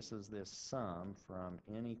z. This is this sum from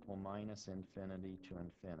n equal minus infinity to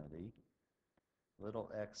infinity,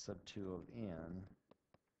 little x sub 2 of n,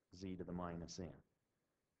 z to the minus n.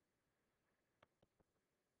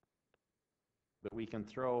 But we can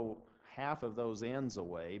throw half of those n's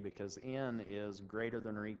away because n is greater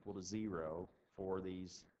than or equal to 0 for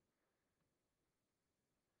these,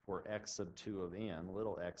 for x sub 2 of n,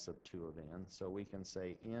 little x sub 2 of n. So we can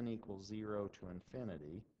say n equals 0 to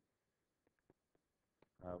infinity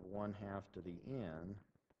of 1/2 to the n,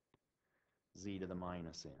 z to the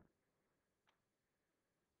minus n.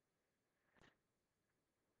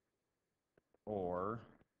 Or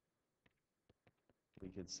we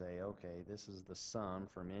could say, okay, this is the sum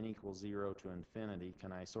from n equals 0 to infinity.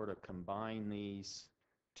 Can I sort of combine these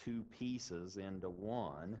two pieces into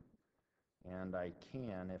one? And I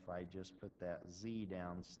can if I just put that z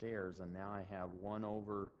downstairs, and now I have 1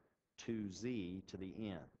 over 2z to the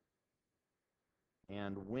n.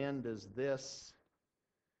 And when does this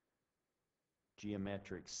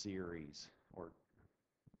geometric series, or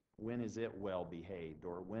when is it well behaved,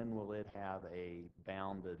 or when will it have a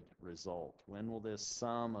bounded result? When will this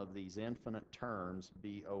sum of these infinite terms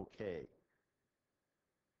be okay?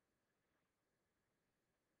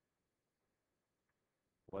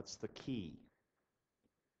 What's the key?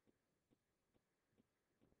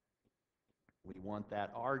 We want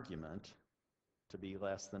that argument to be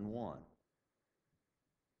less than 1.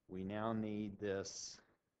 We now need this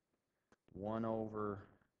 1 over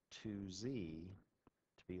 2z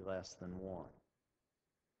to be less than 1.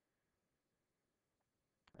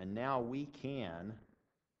 And now we can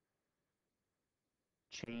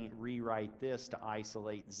rewrite this to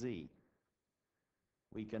isolate z.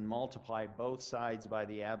 We can multiply both sides by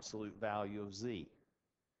the absolute value of z.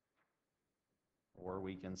 Or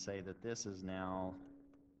we can say that this is now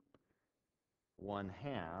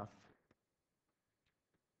 1/2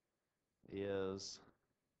 is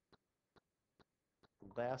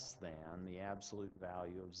less than the absolute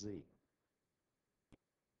value of z.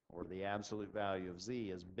 Or the absolute value of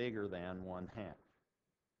z is bigger than 1/2.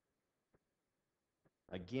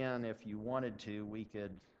 Again, if you wanted to, we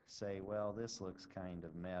could say, well, this looks kind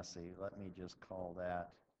of messy. Let me just call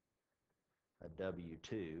that a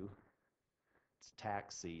W-2. It's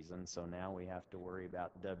tax season, so now we have to worry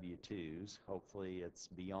about W-2s. Hopefully it's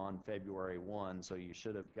beyond February 1, so you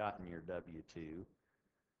should have gotten your W-2.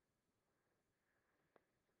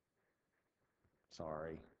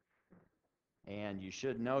 Sorry. And you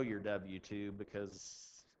should know your W-2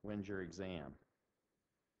 because when's your exam?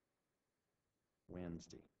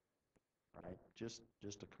 Wednesday, right? Just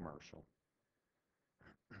a commercial.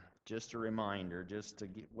 Just a reminder, just to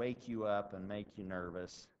wake you up and make you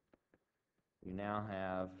nervous. You now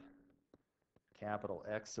have capital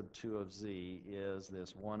X sub 2 of z is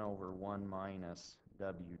this 1 over 1 minus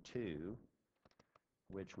W2,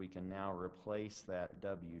 which we can now replace that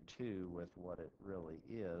W2 with what it really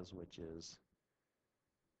is, which is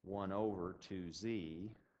 1 over 2z.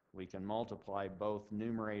 We can multiply both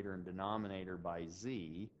numerator and denominator by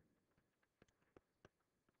z.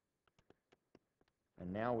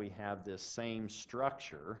 And now we have this same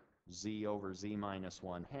structure, z over z minus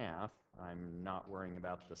 1/2. I'm not worrying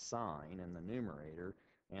about the sign in the numerator.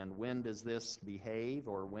 And when does this behave,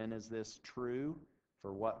 or when is this true?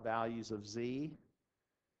 For what values of z?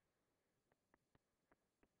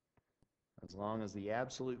 as long as the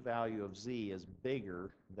absolute value of z is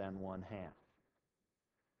bigger than 1/2.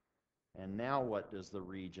 And now what does the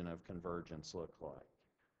region of convergence look like?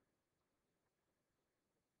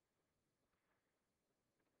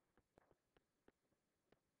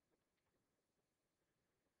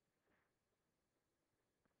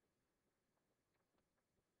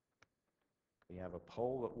 We have a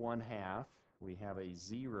pole at 1/2. We have a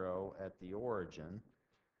 0 at the origin.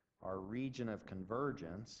 Our region of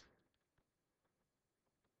convergence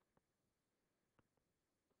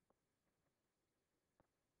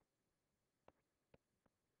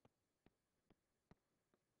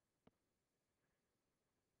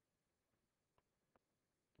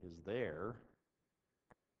is there.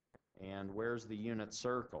 And where's the unit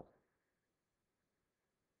circle?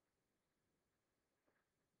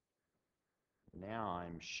 Now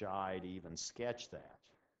I'm shy to even sketch that,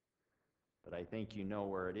 but I think you know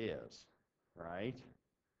where it is, right?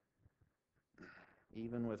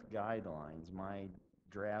 Even with guidelines, my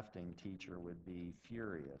drafting teacher would be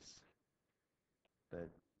furious, but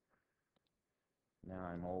now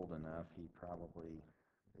I'm old enough, he probably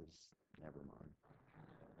is, never mind.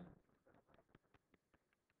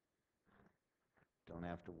 Don't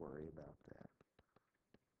have to worry about that.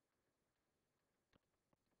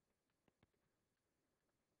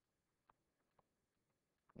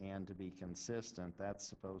 And to be consistent, that's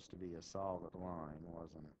supposed to be a solid line,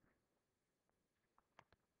 wasn't it?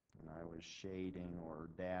 And I was shading or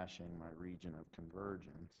dashing my region of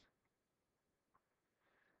convergence.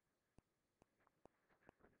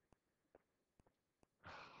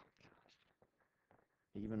 Oh,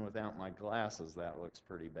 gosh. Even without my glasses, that looks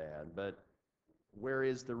pretty bad. But where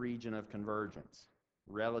is the region of convergence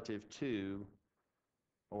relative to,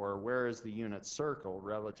 or where is the unit circle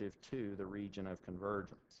relative to the region of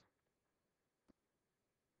convergence?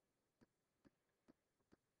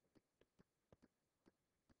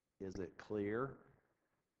 Is it clear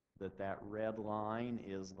that that red line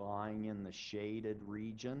is lying in the shaded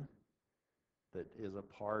region that is a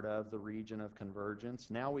part of the region of convergence?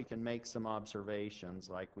 Now we can make some observations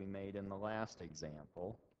like we made in the last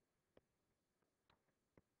example.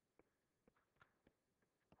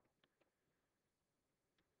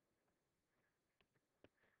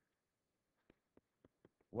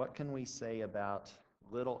 What can we say about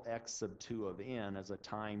little x sub 2 of n as a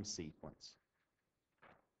time sequence?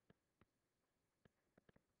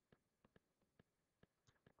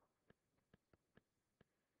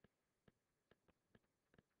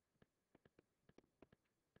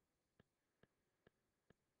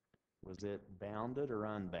 Was it bounded or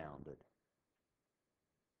unbounded?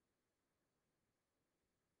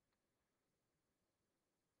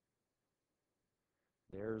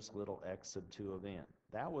 There's little x sub 2 of n.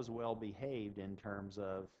 That was well behaved in terms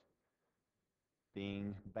of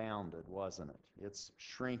being bounded, wasn't it? It's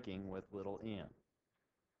shrinking with little n.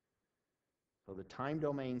 So the time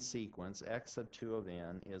domain sequence, x sub 2 of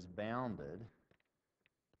n, is bounded.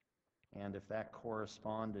 And if that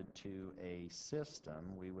corresponded to a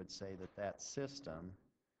system, we would say that that system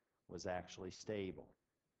was actually stable.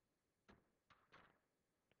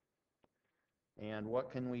 And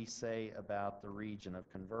what can we say about the region of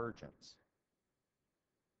convergence?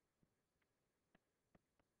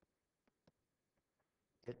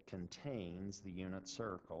 It contains the unit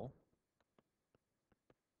circle.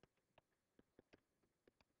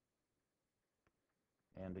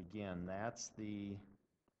 And again, that's the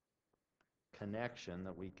connection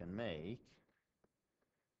that we can make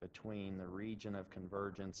between the region of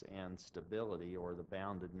convergence and stability, or the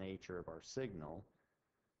bounded nature of our signal.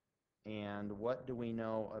 And what do we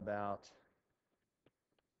know about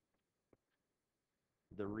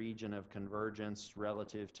the region of convergence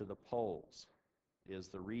relative to the poles? Is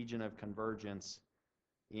the region of convergence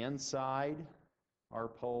inside our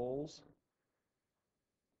poles?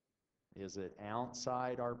 Is it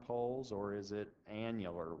outside our poles, or is it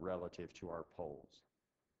annular relative to our poles?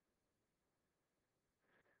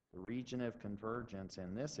 The region of convergence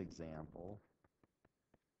in this example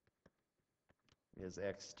is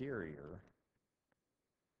exterior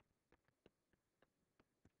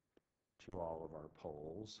to all of our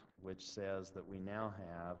poles, which says that we now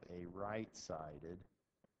have a right-sided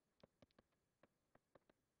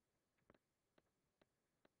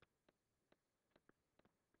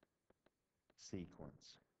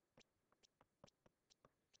sequence.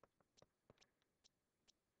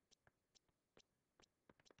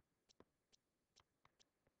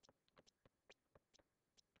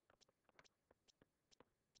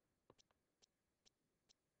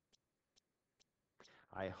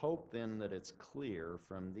 I hope then that it's clear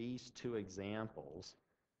from these two examples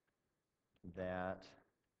that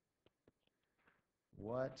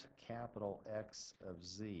what capital X of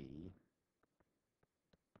Z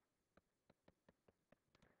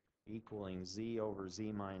equaling Z over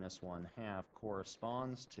Z minus 1/2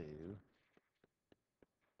 corresponds to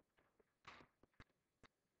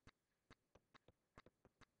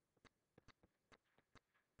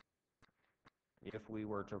if we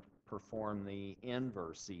were to perform the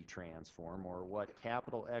inverse Z transform, or what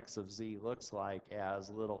capital X of Z looks like as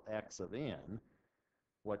little x of n.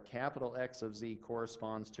 What capital X of Z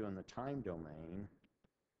corresponds to in the time domain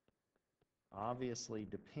obviously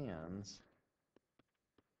depends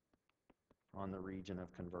on the region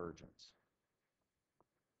of convergence.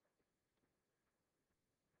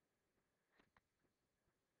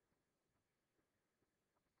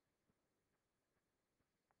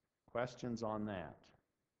 Questions on that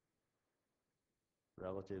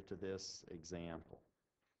relative to this example?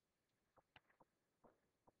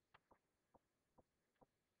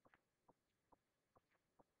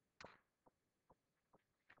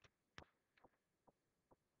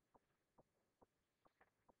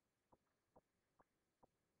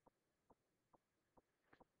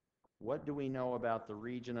 What do we know about the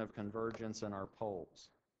region of convergence in our poles?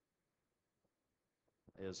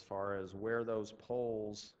 As far as where those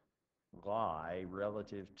poles lie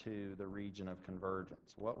relative to the region of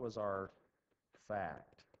convergence. What was our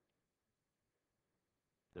fact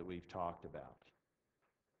that we've talked about?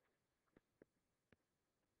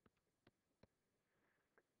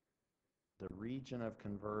 The region of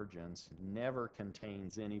convergence never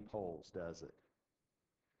contains any poles, does it?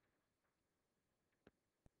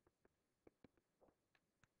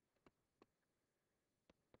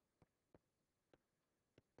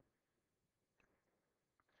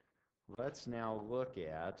 Let's now look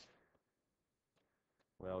at,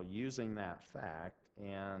 well, using that fact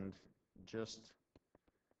and just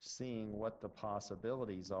seeing what the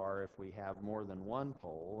possibilities are if we have more than one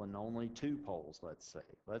pole and only two poles, let's say.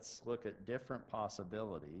 Let's look at different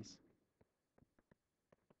possibilities.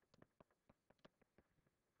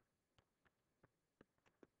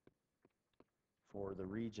 For the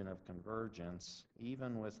region of convergence,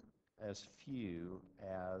 even with as few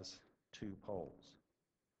as two poles.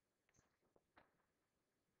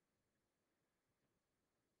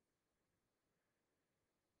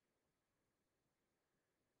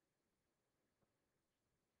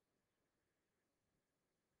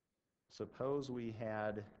 Suppose we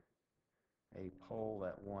had a pole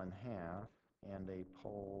at 1/2 and a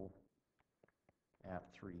pole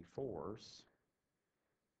at 3/4,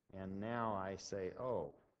 and now I say,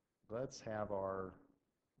 oh, let's have our,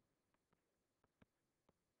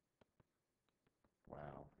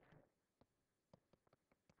 wow,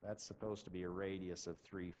 that's supposed to be a radius of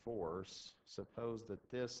 3/4. Suppose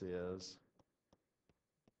that this is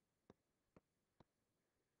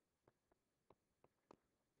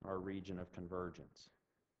our region of convergence.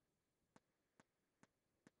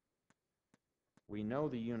 We know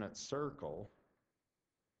the unit circle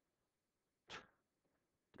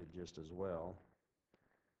did just as well,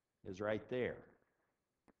 is right there.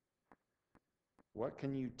 What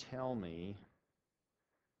can you tell me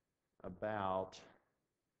about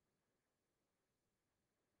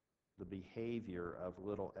the behavior of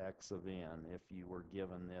little x of n if you were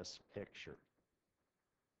given this picture?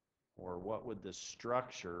 Or what would the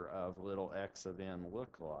structure of little x of n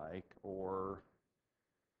look like? Or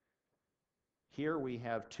here we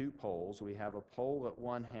have two poles. We have a pole at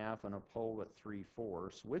 1/2 and a pole at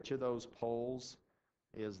 3/4. Which of those poles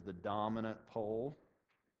is the dominant pole?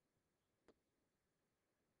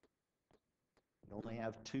 You only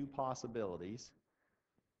have two possibilities.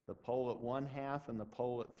 The pole at 1/2 and the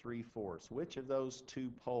pole at 3/4. Which of those two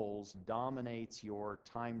poles dominates your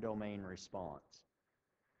time domain response?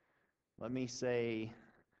 Let me say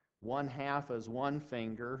 1/2 is one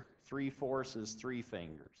finger, 3/4 is three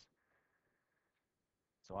fingers.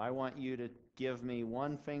 So I want you to give me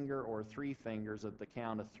one finger or three fingers at the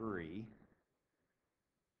count of 3.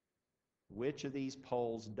 Which of these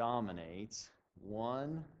poles dominates?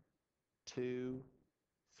 1, 2,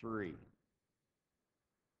 3.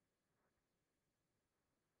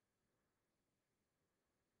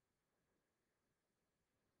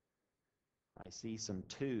 I see some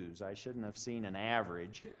 2s. I shouldn't have seen an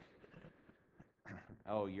average.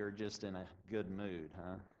 Oh, you're just in a good mood,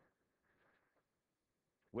 huh?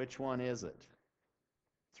 Which one is it?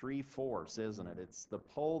 3/4, isn't it? It's the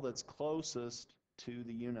pole that's closest to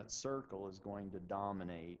the unit circle is going to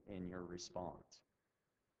dominate in your response.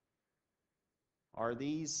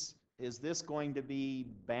 Is this going to be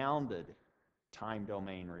bounded time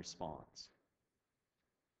domain response?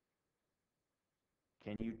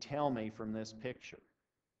 Can you tell me from this picture?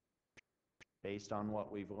 based on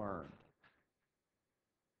what we've learned.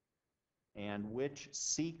 And which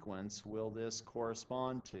sequence will this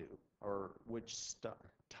correspond to? Or which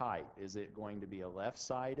type? Is it going to be a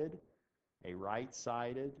left-sided, a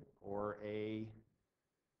right-sided, or a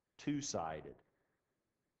two-sided?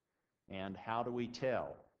 And how do we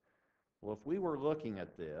tell? Well, if we were looking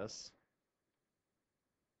at this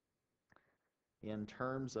in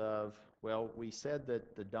terms of, well, we said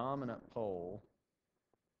that the dominant pole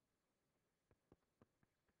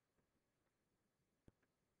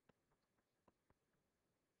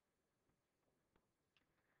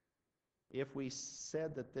if we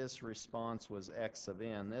said that this response was x of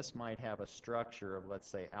n, this might have a structure of, let's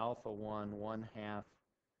say, alpha 1, 1/2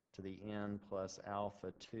 to the n plus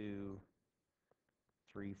alpha 2,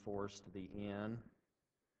 3/4 to the n.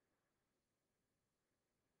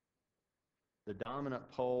 The dominant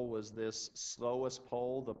pole was this slowest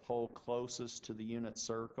pole, the pole closest to the unit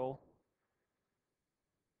circle.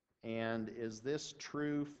 And is this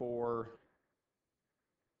true for...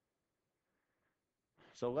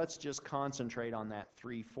 So let's just concentrate on that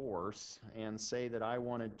 3/4 and say that I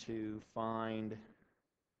wanted to find,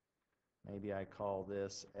 maybe I call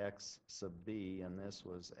this x sub b, and this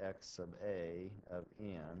was x sub a of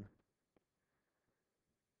n.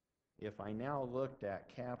 If I now looked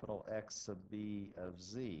at capital X sub b of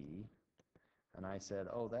z, and I said,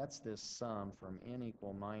 oh, that's this sum from n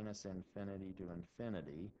equal minus infinity to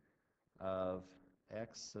infinity of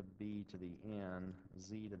x sub b to the n,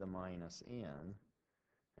 z to the minus n,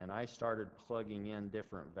 and I started plugging in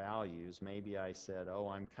different values. Maybe I said, oh,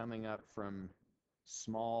 I'm coming up from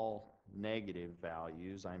small negative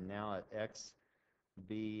values. I'm now at x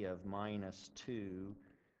b of minus 2,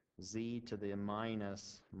 z to the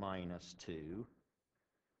minus 2,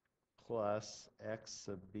 plus x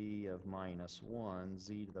sub b of minus 1,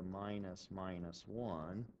 z to the minus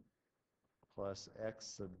 1, plus x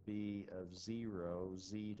sub b of 0,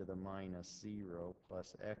 z to the minus 0,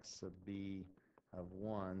 plus x sub b of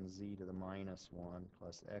 1, z to the minus 1,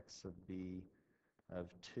 plus x sub b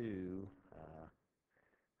of 2,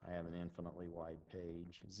 I have an infinitely wide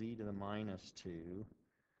page, z to the minus 2,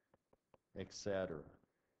 etc.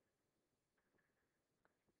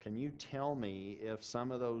 Can you tell me if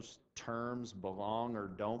some of those terms belong or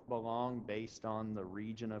don't belong based on the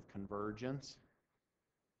region of convergence?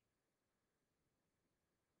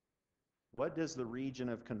 What does the region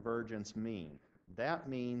of convergence mean? That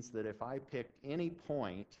means that if I picked any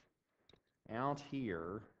point out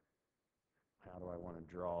here, how do I want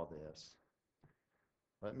to draw this?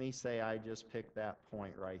 Let me say I just picked that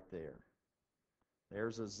point right there.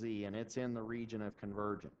 There's a z, and it's in the region of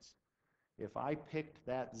convergence. If I picked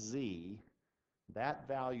that z, that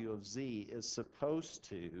value of z is supposed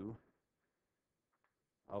to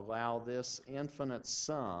allow this infinite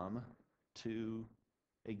sum to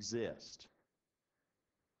exist.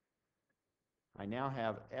 I now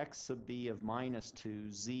have x sub b of minus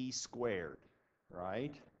 2 z squared,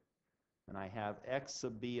 right? And I have x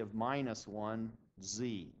sub b of minus 1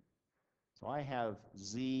 z. So I have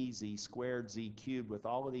z, z squared, z cubed with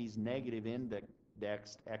all of these negative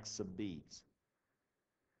indexed x sub b's.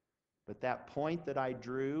 But that point that I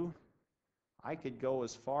drew, I could go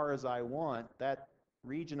as far as I want. That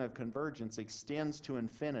region of convergence extends to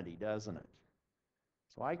infinity, doesn't it?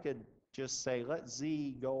 So I could just say, let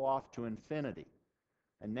z go off to infinity.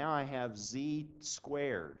 And now I have z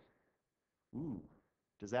squared. Ooh,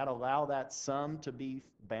 does that allow that sum to be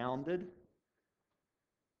bounded?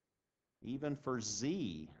 Even for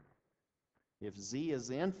z, if z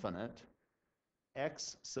is infinite,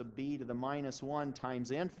 x sub b to the minus 1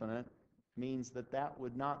 times infinite means that that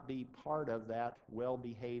would not be part of that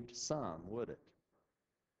well-behaved sum, would it?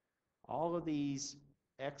 All of these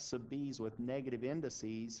x sub b's with negative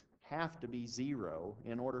indices have to be 0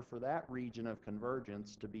 in order for that region of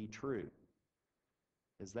convergence to be true.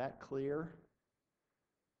 Is that clear?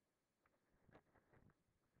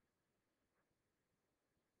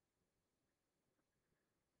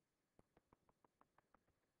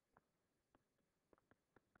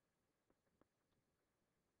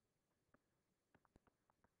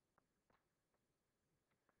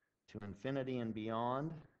 To infinity and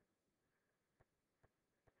beyond,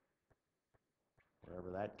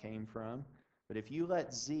 wherever that came from. But if you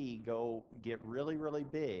let z get really, really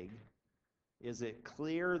big, is it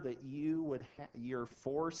clear that you're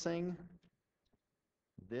forcing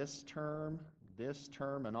this term,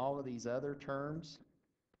 and all of these other terms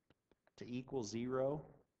to equal 0?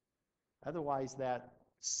 Otherwise, that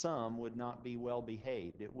sum would not be well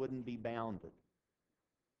behaved. It wouldn't be bounded.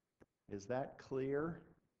 Is that clear?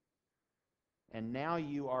 And now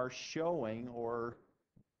you are showing or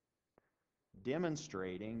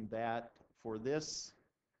demonstrating that for this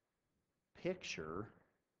picture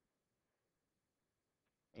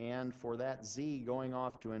and for that z going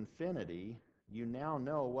off to infinity, you now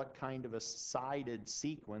know what kind of a sided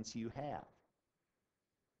sequence you have.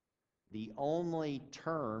 The only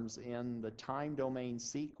terms in the time domain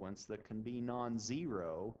sequence that can be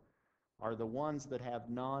non-zero are the ones that have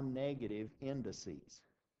non-negative indices.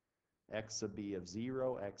 X sub b of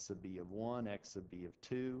 0, x sub b of 1, x sub b of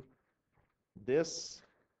 2. This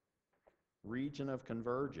region of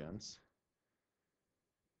convergence,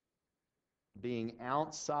 being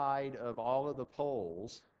outside of all of the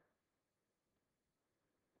poles,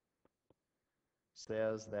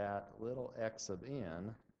 says that little x of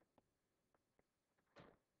n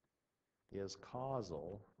is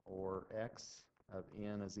causal, or x of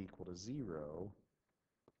n is equal to 0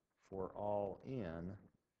 for all n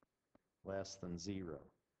less than 0.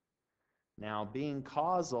 Now, being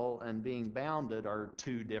causal and being bounded are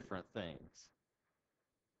two different things.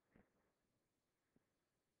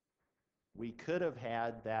 We could have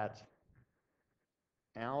had that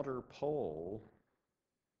outer pole,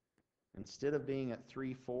 instead of being at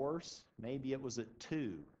 3/4, maybe it was at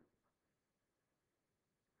 2.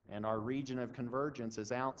 And our region of convergence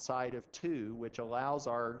is outside of 2, which allows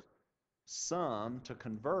our sum to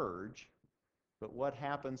converge. But what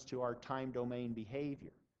happens to our time domain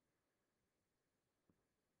behavior?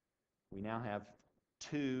 We now have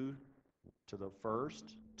 2 to the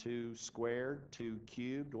first, 2 squared, 2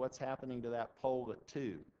 cubed. What's happening to that pole at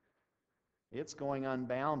 2? It's going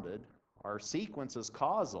unbounded. Our sequence is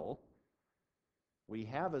causal. We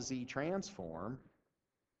have a z transform.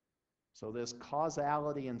 So this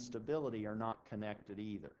causality and stability are not connected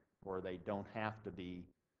either, or they don't have to be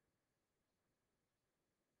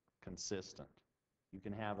consistent. You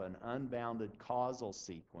can have an unbounded causal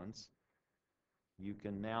sequence. You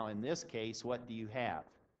can now, in this case, what do you have?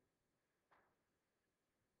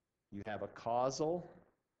 You have a causal,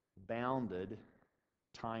 bounded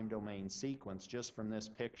time domain sequence just from this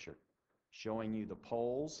picture, showing you the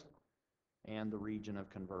poles and the region of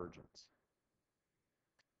convergence.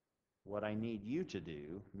 What I need you to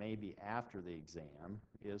do, maybe after the exam,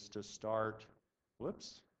 is to start,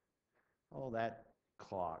 whoops, oh, that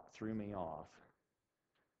clock threw me off.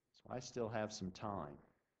 So I still have some time.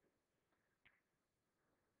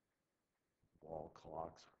 Wall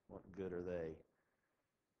clocks, what good are they?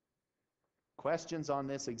 Questions on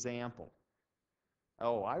this example?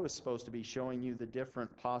 Oh, I was supposed to be showing you the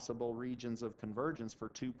different possible regions of convergence for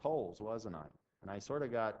two poles, wasn't I? And I sort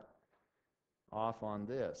of got off on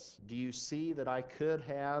this. Do you see that I could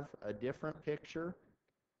have a different picture?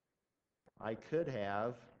 I could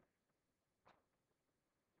have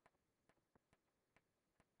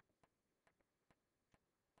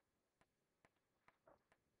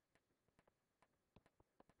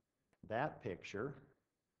that picture,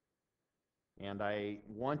 and I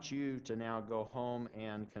want you to now go home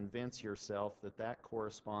and convince yourself that that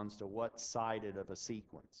corresponds to what sided of a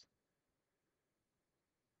sequence.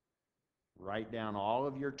 Write down all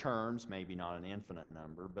of your terms, maybe not an infinite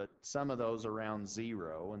number, but some of those around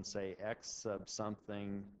 0, and say x sub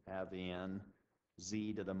something have n,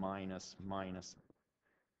 z to the minus minus.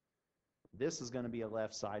 This is going to be a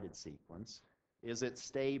left-sided sequence. Is it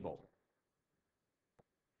stable?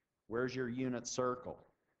 Where's your unit circle?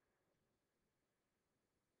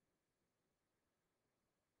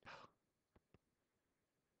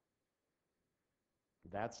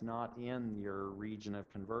 That's not in your region of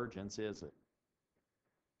convergence, is it?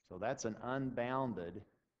 So that's an unbounded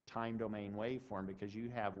time domain waveform, because you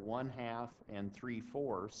have 1/2 and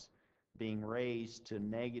 3/4 being raised to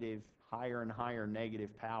negative, higher and higher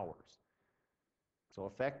negative powers. So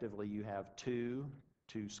effectively you have 2,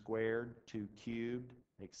 2 squared, 2 cubed,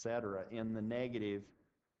 etc. in the negative,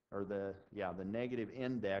 or the negative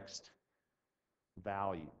indexed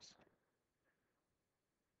values.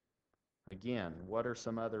 Again, what are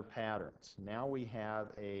some other patterns? Now we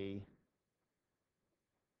have a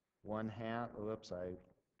 1/2, oops, I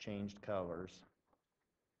changed colors.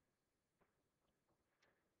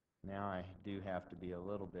 Now I do have to be a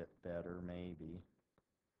little bit better, maybe.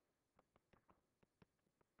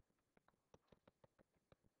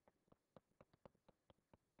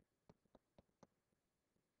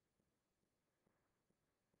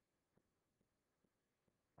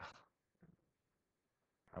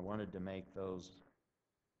 I wanted to make those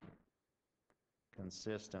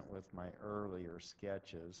consistent with my earlier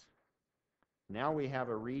sketches. Now we have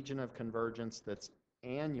a region of convergence that's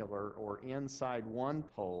annular, or inside one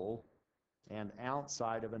pole and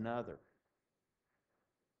outside of another.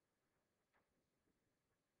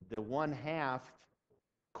 The 1/2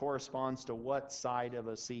 corresponds to what side of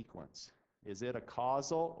a sequence? Is it a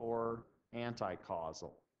causal or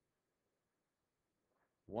anti-causal?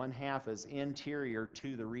 1/2 is interior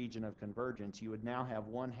to the region of convergence. You would now have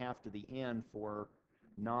 1/2 to the n for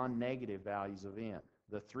non-negative values of n.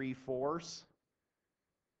 The 3/4,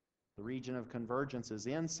 the region of convergence is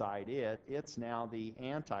inside it. It's now the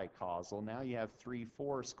anti-causal. Now you have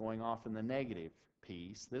 3/4 going off in the negative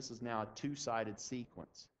piece. This is now a two-sided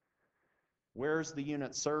sequence. Where's the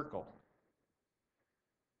unit circle?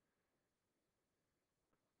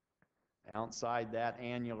 Outside that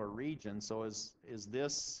annular region. So is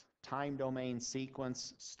this time domain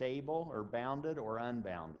sequence stable or bounded or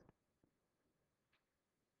unbounded?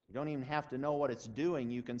 You don't even have to know what it's doing.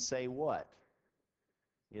 You can say what?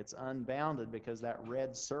 It's unbounded because that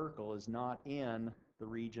red circle is not in the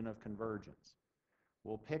region of convergence.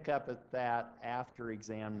 We'll pick up at that after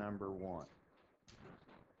exam number 1.